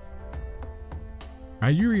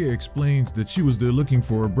 Iuria explains that she was there looking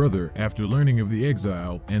for her brother after learning of the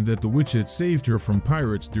exile and that the witch had saved her from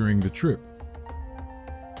pirates during the trip.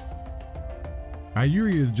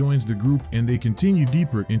 Iuria joins the group and they continue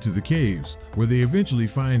deeper into the caves, where they eventually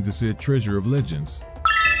find the said treasure of legends.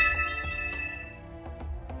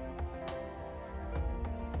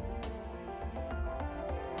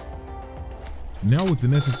 Now with the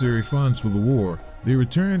necessary funds for the war, they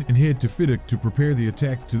return and head to Fiddick to prepare the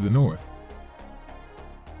attack to the north.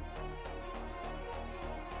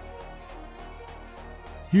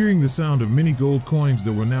 Hearing the sound of many gold coins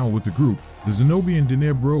that were now with the group, the Zenobian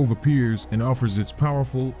Deneb Rove appears and offers its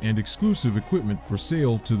powerful and exclusive equipment for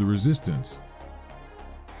sale to the Resistance.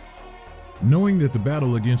 Knowing that the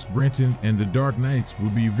battle against Brenton and the Dark Knights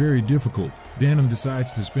would be very difficult, Danum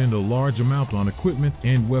decides to spend a large amount on equipment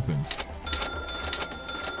and weapons.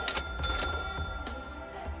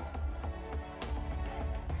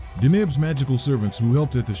 Deneb's magical servants who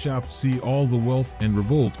helped at the shop see all the wealth and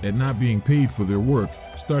revolt at not being paid for their work,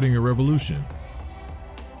 starting a revolution.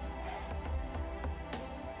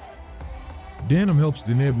 Danum helps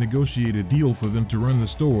Deneb negotiate a deal for them to run the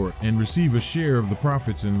store and receive a share of the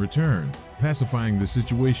profits in return, pacifying the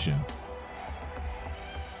situation.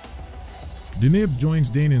 Deneb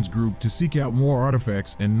joins Danan's group to seek out more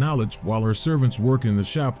artifacts and knowledge while her servants work in the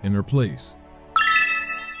shop in her place.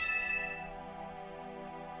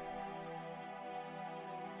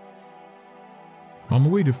 On the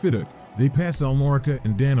way to Fiddick, they pass Almorica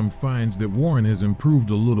and Danum finds that Warren has improved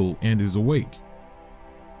a little and is awake.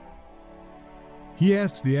 He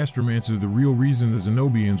asks the Astromancer the real reason the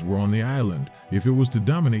Zenobians were on the island, if it was to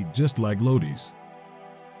dominate just like Lodi's.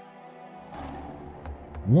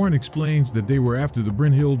 Warren explains that they were after the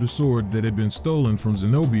Brynhilde sword that had been stolen from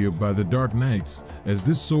Zenobia by the Dark Knights, as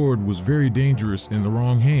this sword was very dangerous in the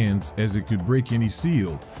wrong hands as it could break any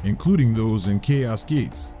seal, including those in Chaos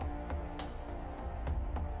Gates.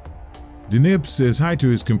 Deneb says hi to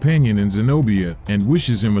his companion in Zenobia and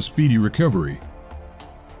wishes him a speedy recovery.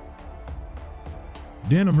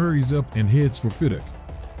 Danum hurries up and heads for Fiddick.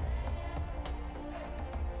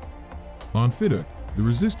 On Fiddick, the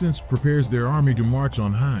Resistance prepares their army to march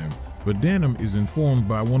on Heim, but Danum is informed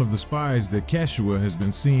by one of the spies that Cashua has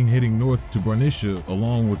been seen heading north to Barnicia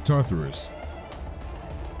along with Tartarus.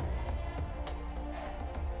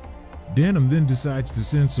 Danum then decides to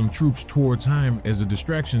send some troops towards Heim as a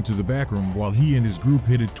distraction to the backroom while he and his group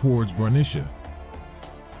headed towards Barnicia.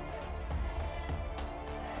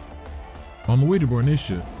 On the way to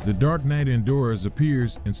Barnicia, the Dark Knight Andoras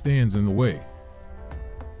appears and stands in the way.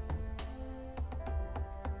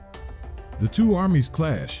 The two armies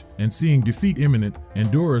clash, and seeing defeat imminent,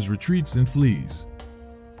 Andoras retreats and flees.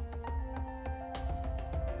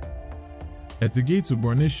 At the gates of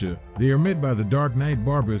Barnicia, they are met by the Dark Knight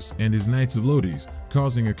Barbas and his Knights of Lodi's,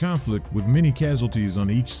 causing a conflict with many casualties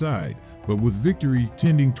on each side, but with victory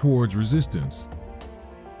tending towards resistance.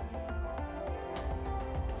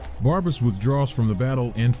 Barbas withdraws from the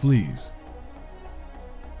battle and flees.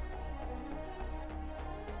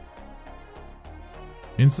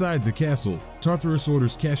 Inside the castle, Tartarus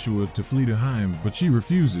orders Cashua to flee to Heim, but she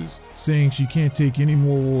refuses, saying she can't take any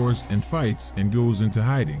more wars and fights and goes into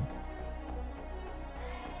hiding.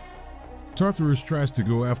 Tartarus tries to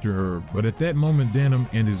go after her, but at that moment Danum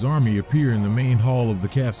and his army appear in the main hall of the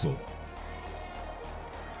castle.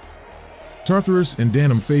 Tartarus and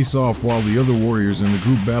Danum face off while the other warriors in the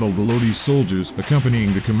group battle the Lodi's soldiers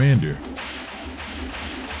accompanying the commander.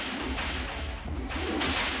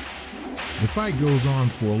 The fight goes on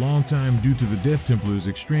for a long time due to the Death Templar's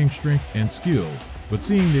extreme strength and skill, but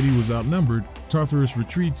seeing that he was outnumbered, Tartarus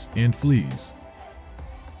retreats and flees.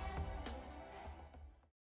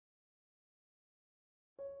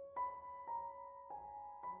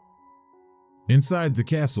 Inside the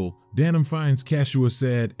castle, Danum finds Cashua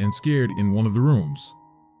sad and scared in one of the rooms.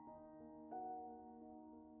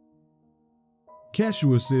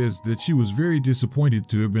 Cashua says that she was very disappointed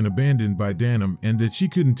to have been abandoned by Danum and that she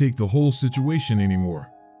couldn't take the whole situation anymore.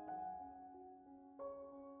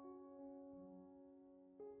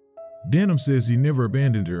 Danum says he never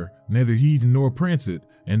abandoned her, neither he nor Prancet,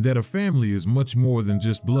 and that a family is much more than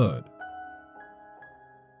just blood.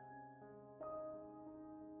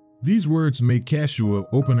 These words make Cashua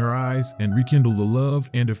open her eyes and rekindle the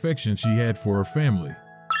love and affection she had for her family.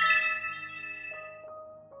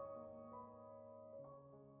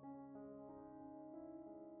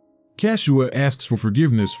 Cashua asks for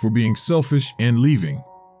forgiveness for being selfish and leaving.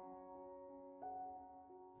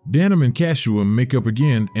 Danum and Cashua make up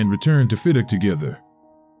again and return to Fiddick together.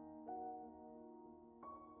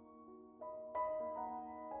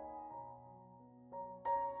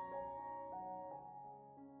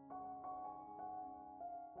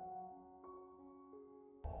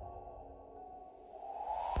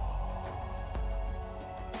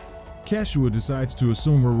 Cashua decides to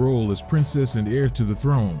assume her role as princess and heir to the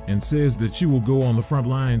throne and says that she will go on the front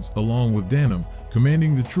lines along with Danum,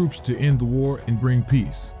 commanding the troops to end the war and bring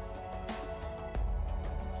peace.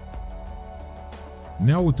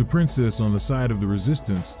 Now with the princess on the side of the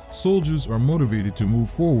resistance, soldiers are motivated to move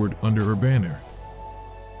forward under her banner.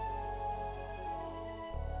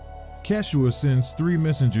 Cashua sends 3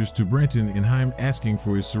 messengers to Brenton in Heim asking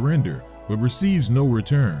for his surrender, but receives no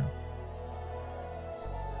return.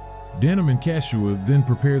 Danum and Cashua then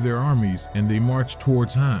prepare their armies and they march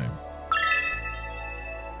towards Heim.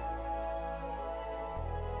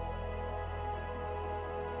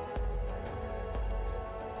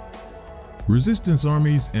 Resistance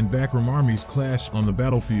armies and Backroom armies clash on the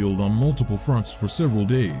battlefield on multiple fronts for several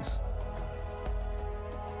days.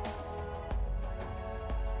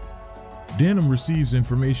 Danum receives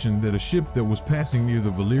information that a ship that was passing near the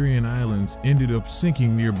Valyrian Islands ended up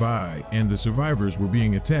sinking nearby and the survivors were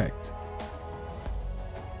being attacked.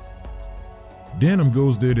 Danum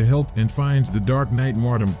goes there to help and finds the Dark Knight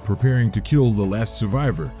Martum preparing to kill the last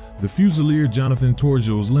survivor, the Fusilier Jonathan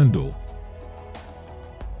Torjos Lindell.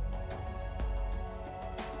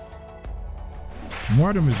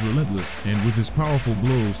 Martum is relentless and with his powerful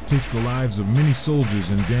blows takes the lives of many soldiers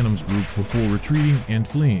in Danum's group before retreating and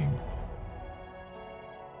fleeing.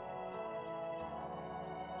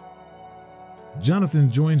 Jonathan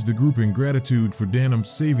joins the group in gratitude for Danum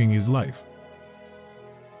saving his life.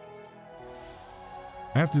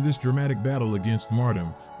 After this dramatic battle against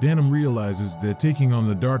Martum, Danum realizes that taking on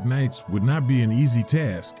the Dark Knights would not be an easy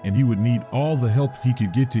task and he would need all the help he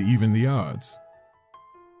could get to even the odds.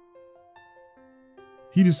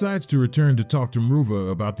 He decides to return to talk to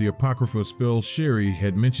Mruva about the Apocrypha spell Sherry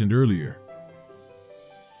had mentioned earlier.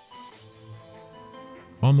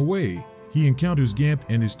 On the way, he encounters Gamp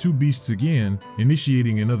and his 2 beasts again,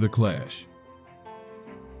 initiating another clash.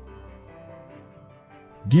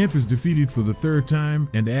 Gamp is defeated for the 3rd time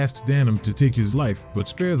and asks Danum to take his life but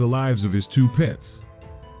spare the lives of his 2 pets.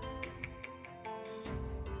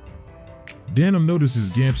 Danum notices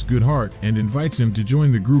Gamp's good heart and invites him to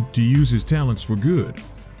join the group to use his talents for good.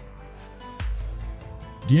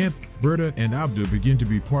 Gamp, Berta, and Abda begin to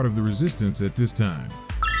be part of the resistance at this time.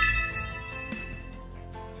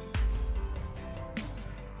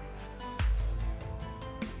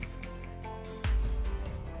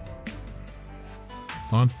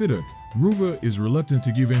 On Fidduck, Ruva is reluctant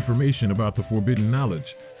to give information about the forbidden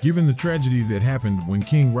knowledge, given the tragedy that happened when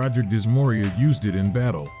King Roderick Dismoria used it in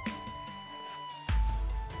battle.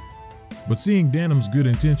 But seeing Danum's good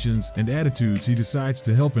intentions and attitudes, he decides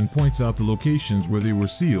to help and points out the locations where they were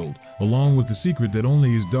sealed, along with the secret that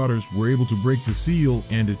only his daughters were able to break the seal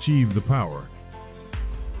and achieve the power.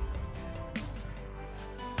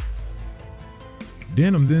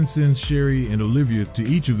 Danum then sends Sherry and Olivia to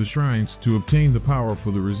each of the shrines to obtain the power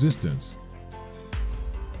for the resistance.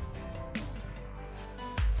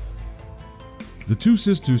 The 2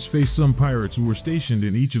 sisters face some pirates who were stationed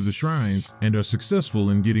in each of the shrines and are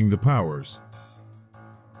successful in getting the powers.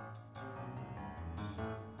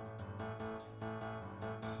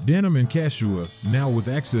 Danum and Cashua, now with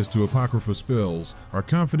access to Apocrypha spells, are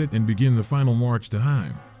confident and begin the final march to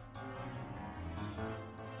Heim.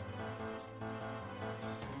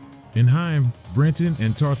 In Heim, Brenton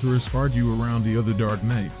and Tartarus argue around the other Dark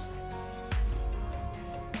Knights.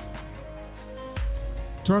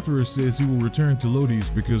 Tartarus says he will return to Lodi's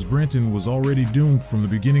because Brenton was already doomed from the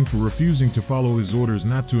beginning for refusing to follow his orders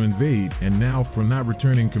not to invade and now for not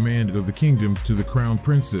returning command of the kingdom to the crown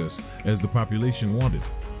princess as the population wanted.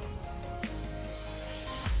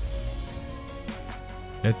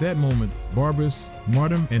 At that moment, Barbas,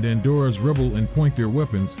 Martum, and Andoras rebel and point their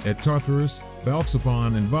weapons at Tartarus,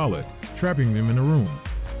 Balxaphon, and Valak, trapping them in a room.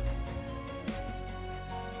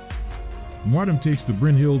 Martum takes the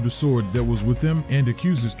Brynhilde sword that was with them and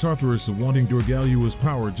accuses Tartarus of wanting Dorgalua's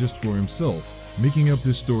power just for himself, making up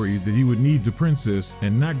this story that he would need the princess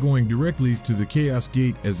and not going directly to the Chaos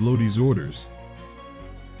Gate as Lodi's orders.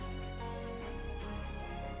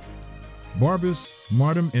 Barbas,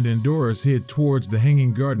 Martum, and Andoras head towards the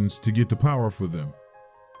Hanging Gardens to get the power for them.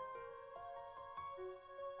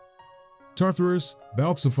 Tartarus,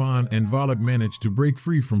 Balxaphon, and Valak manage to break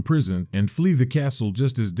free from prison and flee the castle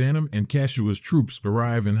just as Danum and Cashua's troops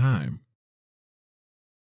arrive in Heim.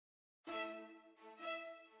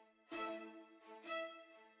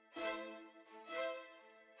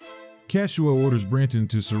 Cashua orders Brenton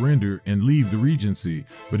to surrender and leave the Regency,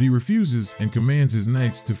 but he refuses and commands his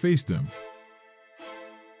knights to face them.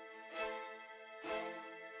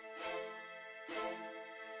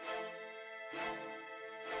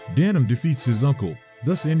 Danum defeats his uncle,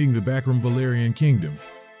 thus ending the Backroom Valyrian kingdom.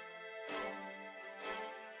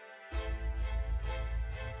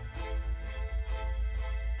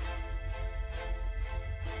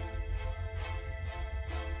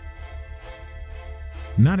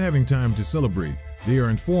 Not having time to celebrate, they are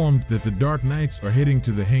informed that the Dark Knights are heading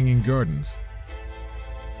to the Hanging Gardens.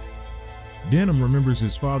 Danum remembers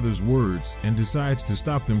his father's words and decides to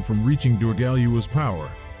stop them from reaching Dorgalua's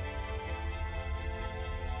power.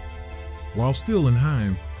 While still in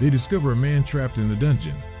Heim, they discover a man trapped in the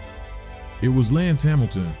dungeon. It was Lance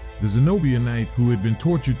Hamilton, the Zenobia Knight who had been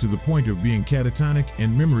tortured to the point of being catatonic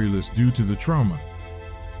and memoryless due to the trauma.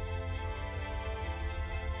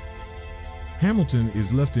 Hamilton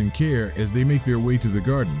is left in care as they make their way to the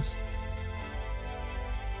gardens.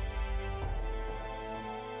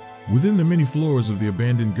 Within the many floors of the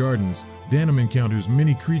abandoned gardens, Danum encounters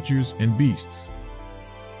many creatures and beasts.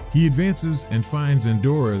 He advances and finds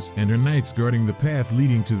Andoras and her knights guarding the path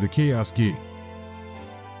leading to the Chaos Gate.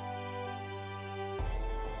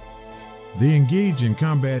 They engage in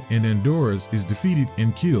combat and Andoras is defeated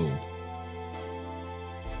and killed.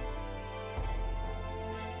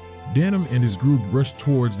 Danum and his group rushed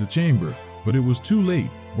towards the chamber, but it was too late.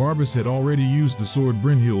 Barbas had already used the sword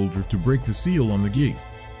Brynhildr to break the seal on the gate.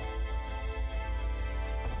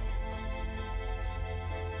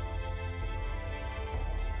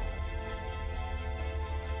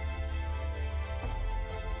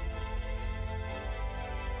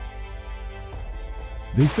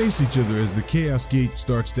 They face each other as the Chaos Gate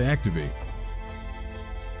starts to activate.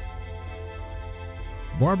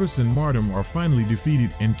 Barbas and Martum are finally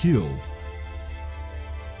defeated and killed.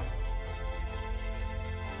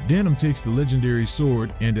 Danum takes the legendary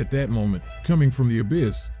sword, and at that moment, coming from the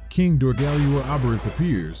abyss, King Dorgalua Aberith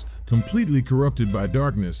appears, completely corrupted by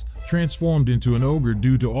darkness, transformed into an ogre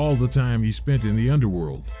due to all the time he spent in the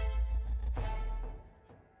underworld.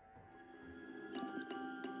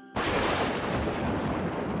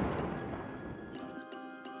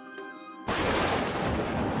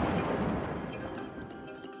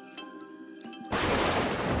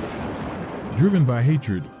 Driven by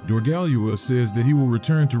hatred, Dorgalua says that he will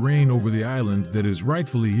return to reign over the island that is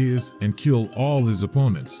rightfully his and kill all his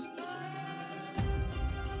opponents.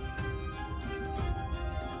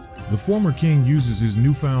 The former king uses his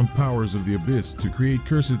newfound powers of the abyss to create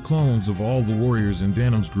cursed clones of all the warriors in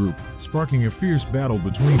Danum's group, sparking a fierce battle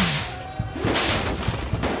between them.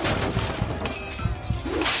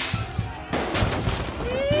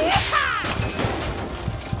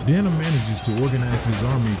 Danum manages to organize his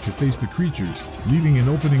army to face the creatures, leaving an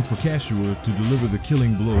opening for Kashua to deliver the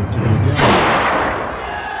killing blow to Dorgalua.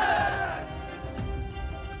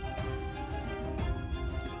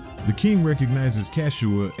 The king recognizes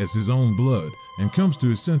Kashua as his own blood and comes to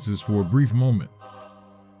his senses for a brief moment.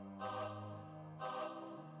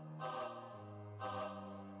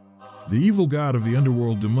 The evil god of the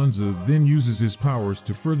underworld Demunza then uses his powers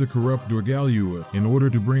to further corrupt Dorgalua in order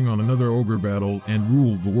to bring on another ogre battle and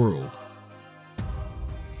rule the world.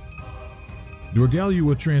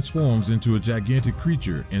 Dorgalua transforms into a gigantic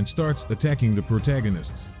creature and starts attacking the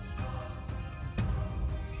protagonists.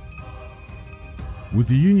 With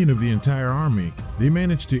the union of the entire army, they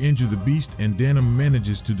manage to injure the beast, and Danum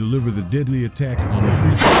manages to deliver the deadly attack on the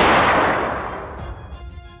creature.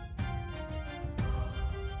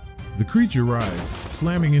 The creature writhes,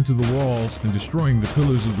 slamming into the walls and destroying the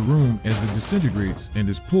pillars of the room as it disintegrates and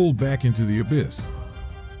is pulled back into the abyss.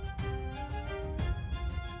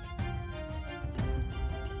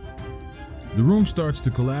 The room starts to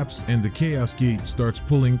collapse and the Chaos Gate starts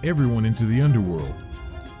pulling everyone into the underworld.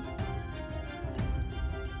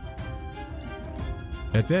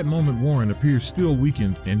 At that moment, Warren appears still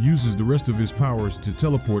weakened and uses the rest of his powers to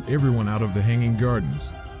teleport everyone out of the Hanging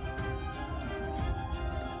Gardens.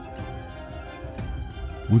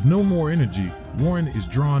 With no more energy, Warren is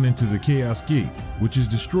drawn into the Chaos Gate, which is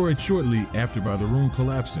destroyed shortly after by the room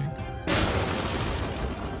collapsing.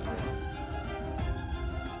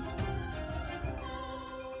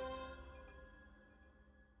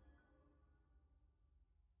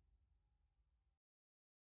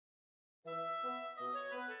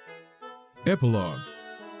 Epilogue.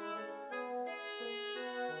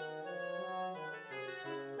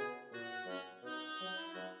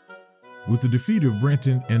 With the defeat of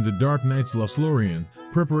Brenton and the Dark Knights Lothlorien,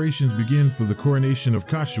 preparations begin for the coronation of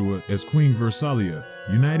Kashua as Queen Versalia,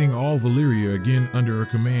 uniting all Valyria again under her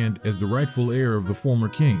command as the rightful heir of the former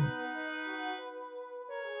king.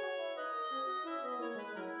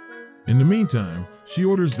 In the meantime, she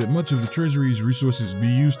orders that much of the treasury's resources be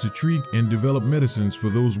used to treat and develop medicines for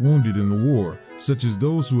those wounded in the war, such as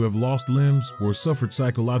those who have lost limbs or suffered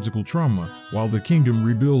psychological trauma, while the kingdom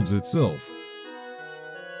rebuilds itself.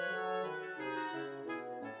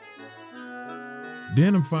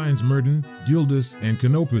 Danum finds Myrddin, Gildas, and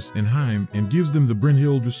Canopus in Heim and gives them the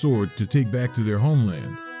Brynhildr sword to take back to their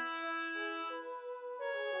homeland.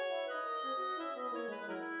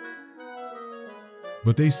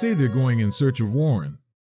 but they say they're going in search of Warren.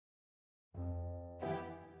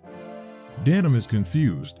 Danum is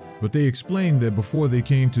confused, but they explain that before they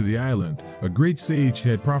came to the island, a great sage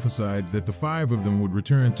had prophesied that the 5 of them would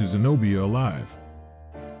return to Zenobia alive.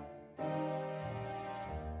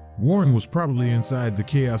 Warren was probably inside the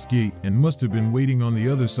Chaos Gate and must have been waiting on the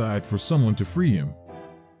other side for someone to free him.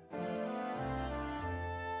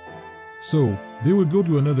 So, they would go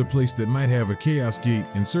to another place that might have a Chaos Gate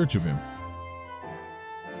in search of him.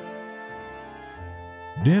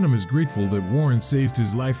 Danum is grateful that Warren saved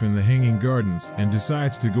his life in the Hanging Gardens and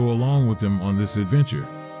decides to go along with them on this adventure.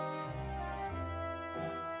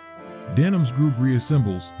 Danum's group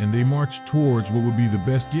reassembles and they march towards what would be the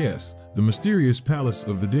best guess, the mysterious Palace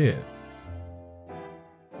of the Dead.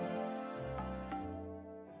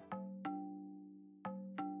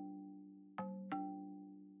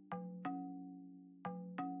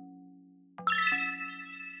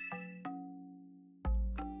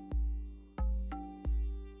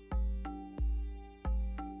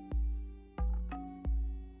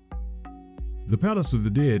 The Palace of the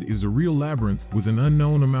Dead is a real labyrinth with an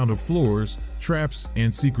unknown amount of floors, traps,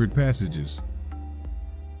 and secret passages.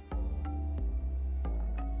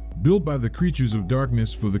 Built by the creatures of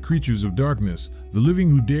darkness for the creatures of darkness, the living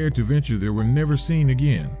who dared to venture there were never seen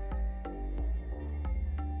again.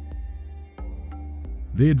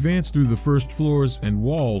 They advanced through the first floors and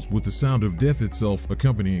walls with the sound of death itself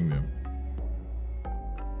accompanying them.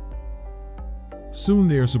 Soon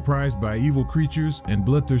they are surprised by evil creatures and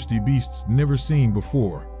bloodthirsty beasts never seen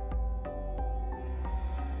before.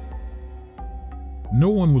 No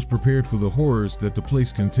one was prepared for the horrors that the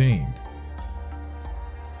place contained.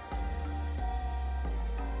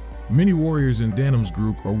 Many warriors in Danum's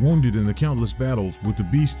group are wounded in the countless battles with the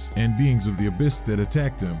beasts and beings of the abyss that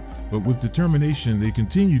attack them, but with determination they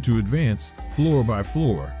continue to advance, floor by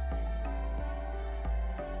floor.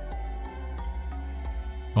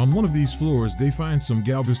 On one of these floors, they find some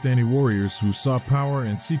Galvestani warriors who saw power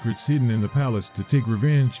and secrets hidden in the palace to take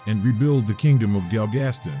revenge and rebuild the kingdom of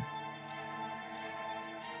Galgaston.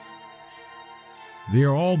 They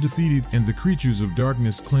are all defeated and the creatures of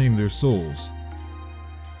darkness claim their souls.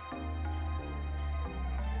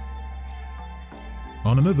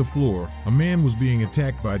 On another floor, a man was being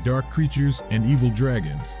attacked by dark creatures and evil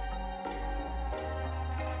dragons.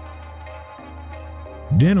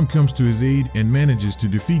 Danum comes to his aid and manages to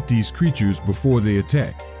defeat these creatures before they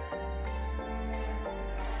attack.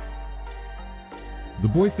 The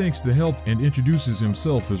boy thanks the help and introduces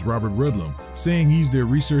himself as Robert Rudlam, saying he's there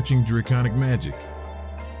researching draconic magic.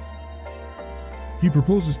 He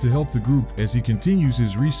proposes to help the group as he continues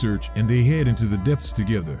his research and they head into the depths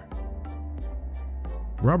together.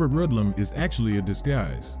 Robert Rudlam is actually a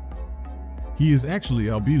disguise. He is actually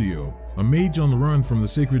Albelio, a mage on the run from the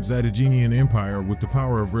sacred Zytogenian Empire with the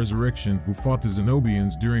power of resurrection who fought the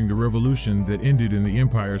Zenobians during the revolution that ended in the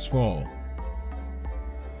Empire's fall.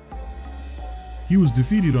 He was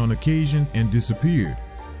defeated on occasion and disappeared.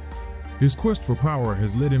 His quest for power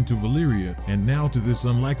has led him to Valyria and now to this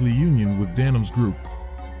unlikely union with Danum's group.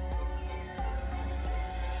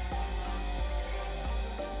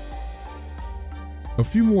 A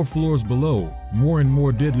few more floors below, more and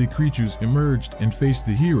more deadly creatures emerged and faced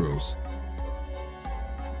the heroes.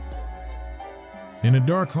 In a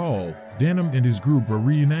dark hall, Danum and his group are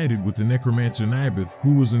reunited with the necromancer Nibeth,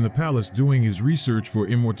 who was in the palace doing his research for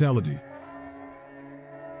immortality.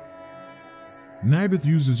 Nibeth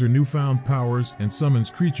uses her newfound powers and summons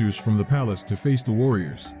creatures from the palace to face the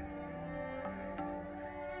warriors.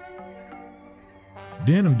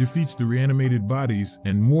 Danum defeats the reanimated bodies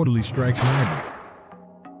and mortally strikes Nibeth.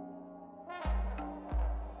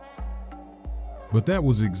 But that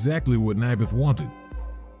was exactly what Nibeth wanted.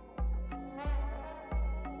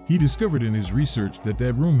 He discovered in his research that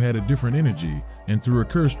that room had a different energy, and through a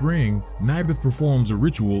cursed ring, Nibeth performs a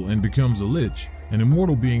ritual and becomes a lich, an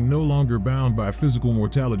immortal being no longer bound by physical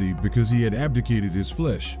mortality because he had abdicated his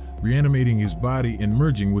flesh, reanimating his body and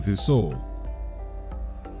merging with his soul.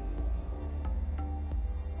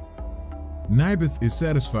 Nibeth is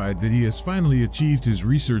satisfied that he has finally achieved his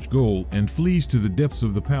research goal and flees to the depths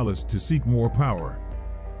of the palace to seek more power.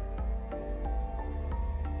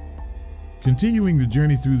 Continuing the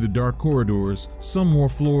journey through the dark corridors, some more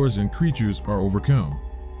floors and creatures are overcome.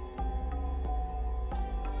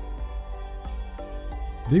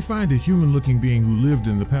 They find a human-looking being who lived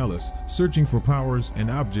in the palace, searching for powers and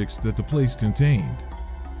objects that the place contained.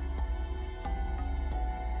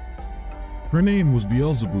 Her name was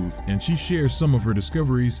Beelzebuth, and she shares some of her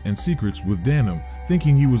discoveries and secrets with Danum,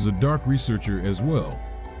 thinking he was a dark researcher as well.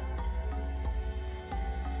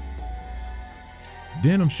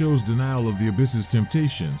 Danum shows denial of the Abyss's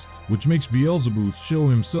temptations, which makes Beelzebub show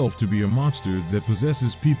himself to be a monster that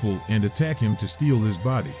possesses people and attack him to steal his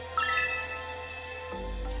body.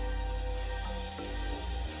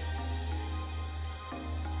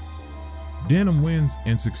 Danum wins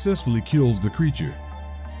and successfully kills the creature.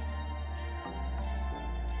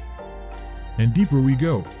 And deeper we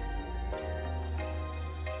go.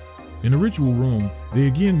 In a ritual room, they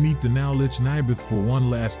again meet the now Lich Nibeth for one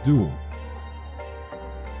last duel.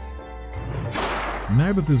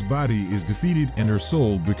 Nibeth's body is defeated and her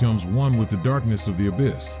soul becomes one with the darkness of the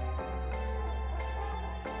Abyss.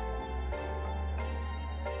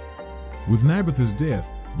 With Nibeth's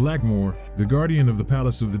death, Blackmoor, the guardian of the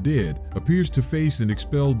Palace of the Dead, appears to face and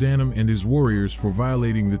expel Danum and his warriors for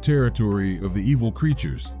violating the territory of the evil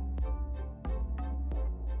creatures.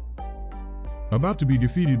 About to be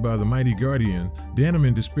defeated by the mighty Guardian, Danum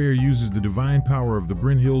in despair uses the divine power of the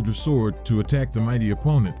Brynhildr sword to attack the mighty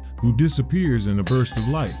opponent, who disappears in a burst of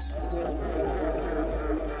light.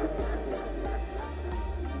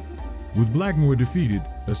 With Blackmoor defeated,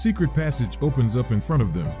 a secret passage opens up in front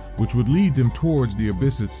of them, which would lead them towards the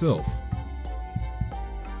Abyss itself.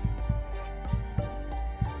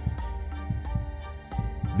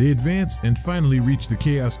 They advance and finally reach the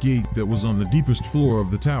Chaos Gate that was on the deepest floor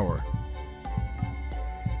of the tower.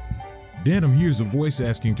 Danum hears a voice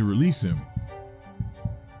asking to release him.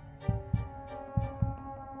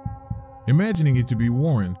 Imagining it to be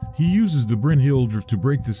Warren, he uses the Brynhildr to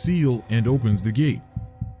break the seal and opens the gate.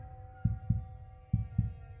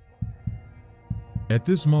 At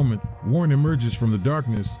this moment, Warren emerges from the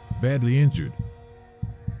darkness, badly injured.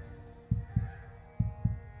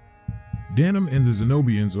 Danum and the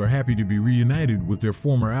Zenobians are happy to be reunited with their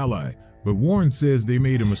former ally, but Warren says they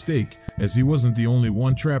made a mistake, as he wasn't the only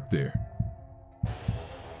one trapped there.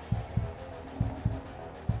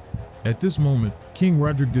 At this moment, King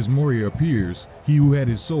Roderick Desmoria appears, he who had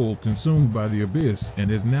his soul consumed by the Abyss and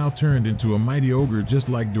has now turned into a mighty ogre just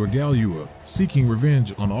like Dorgalua, seeking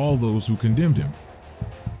revenge on all those who condemned him.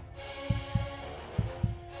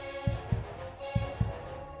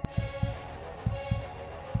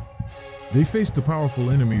 They face the powerful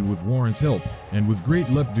enemy with Warren's help, and with great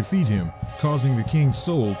luck defeat him, causing the king's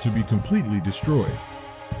soul to be completely destroyed.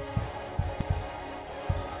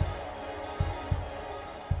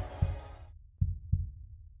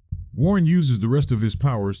 Warren uses the rest of his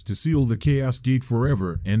powers to seal the Chaos Gate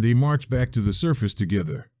forever, and they march back to the surface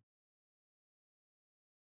together.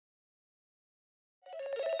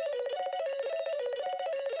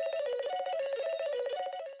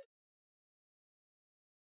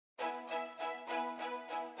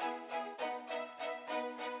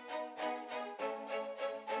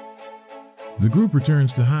 The group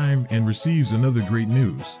returns to Heim and receives another great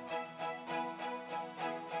news.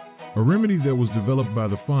 A remedy that was developed by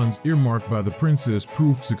the funds earmarked by the princess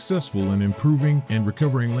proved successful in improving and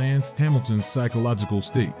recovering Lance Hamilton's psychological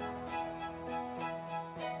state.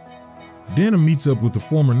 Danum meets up with the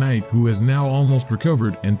former knight who has now almost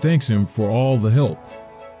recovered and thanks him for all the help.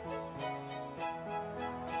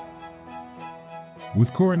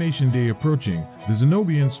 With Coronation Day approaching, the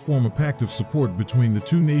Zenobians form a pact of support between the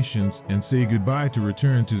two nations and say goodbye to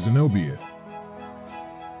return to Zenobia.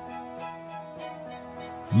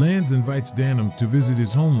 Lance invites Danum to visit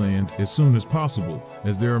his homeland as soon as possible,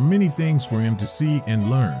 as there are many things for him to see and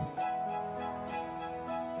learn.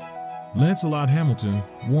 Lancelot Hamilton,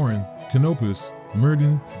 Warren, Canopus,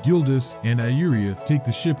 Myrddin, Gildas, and Iuria take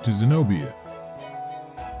the ship to Zenobia.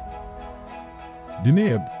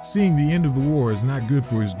 Deneb, seeing the end of the war is not good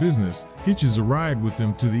for his business, hitches a ride with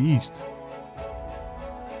them to the east.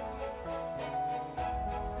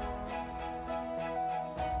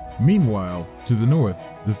 Meanwhile, to the north,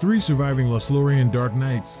 the three surviving Lothlorien Dark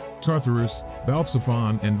Knights, Tartharus,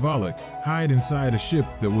 Baltzephon, and Valak, hide inside a ship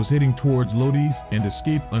that was heading towards Lodi's and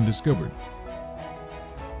escape undiscovered.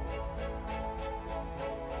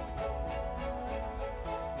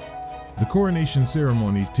 The coronation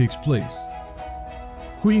ceremony takes place.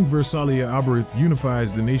 Queen Versalia Aberith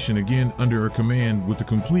unifies the nation again under her command with the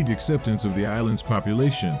complete acceptance of the island's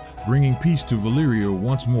population, bringing peace to Valyria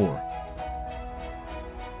once more.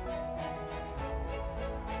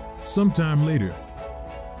 Sometime later,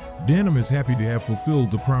 Danum is happy to have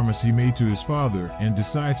fulfilled the promise he made to his father and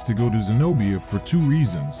decides to go to Zenobia for two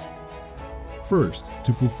reasons. First,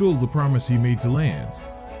 to fulfill the promise he made to Lance.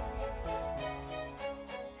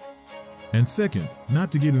 And second, not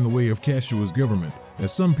to get in the way of Cashua's government,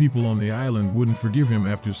 as some people on the island wouldn't forgive him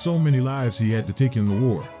after so many lives he had to take in the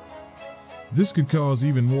war. This could cause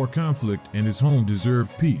even more conflict, and his home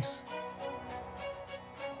deserved peace.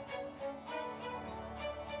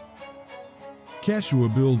 Kashua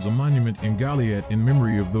builds a monument in Galiad in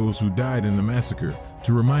memory of those who died in the massacre,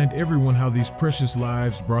 to remind everyone how these precious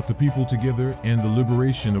lives brought the people together and the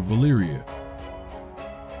liberation of Valyria.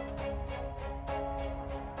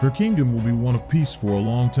 Her kingdom will be one of peace for a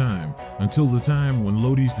long time, until the time when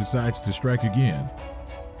Lodis decides to strike again.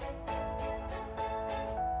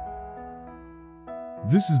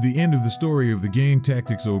 This is the end of the story of the game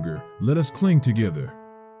Tactics Ogre. Let us cling together.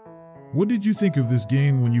 What did you think of this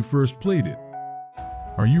game when you first played it?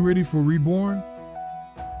 Are you ready for Reborn?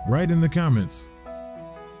 Write in the comments.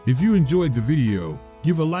 If you enjoyed the video,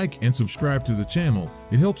 give a like and subscribe to the channel.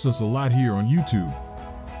 It helps us a lot here on YouTube.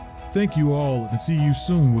 Thank you all and see you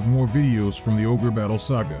soon with more videos from the Ogre Battle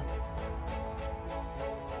Saga.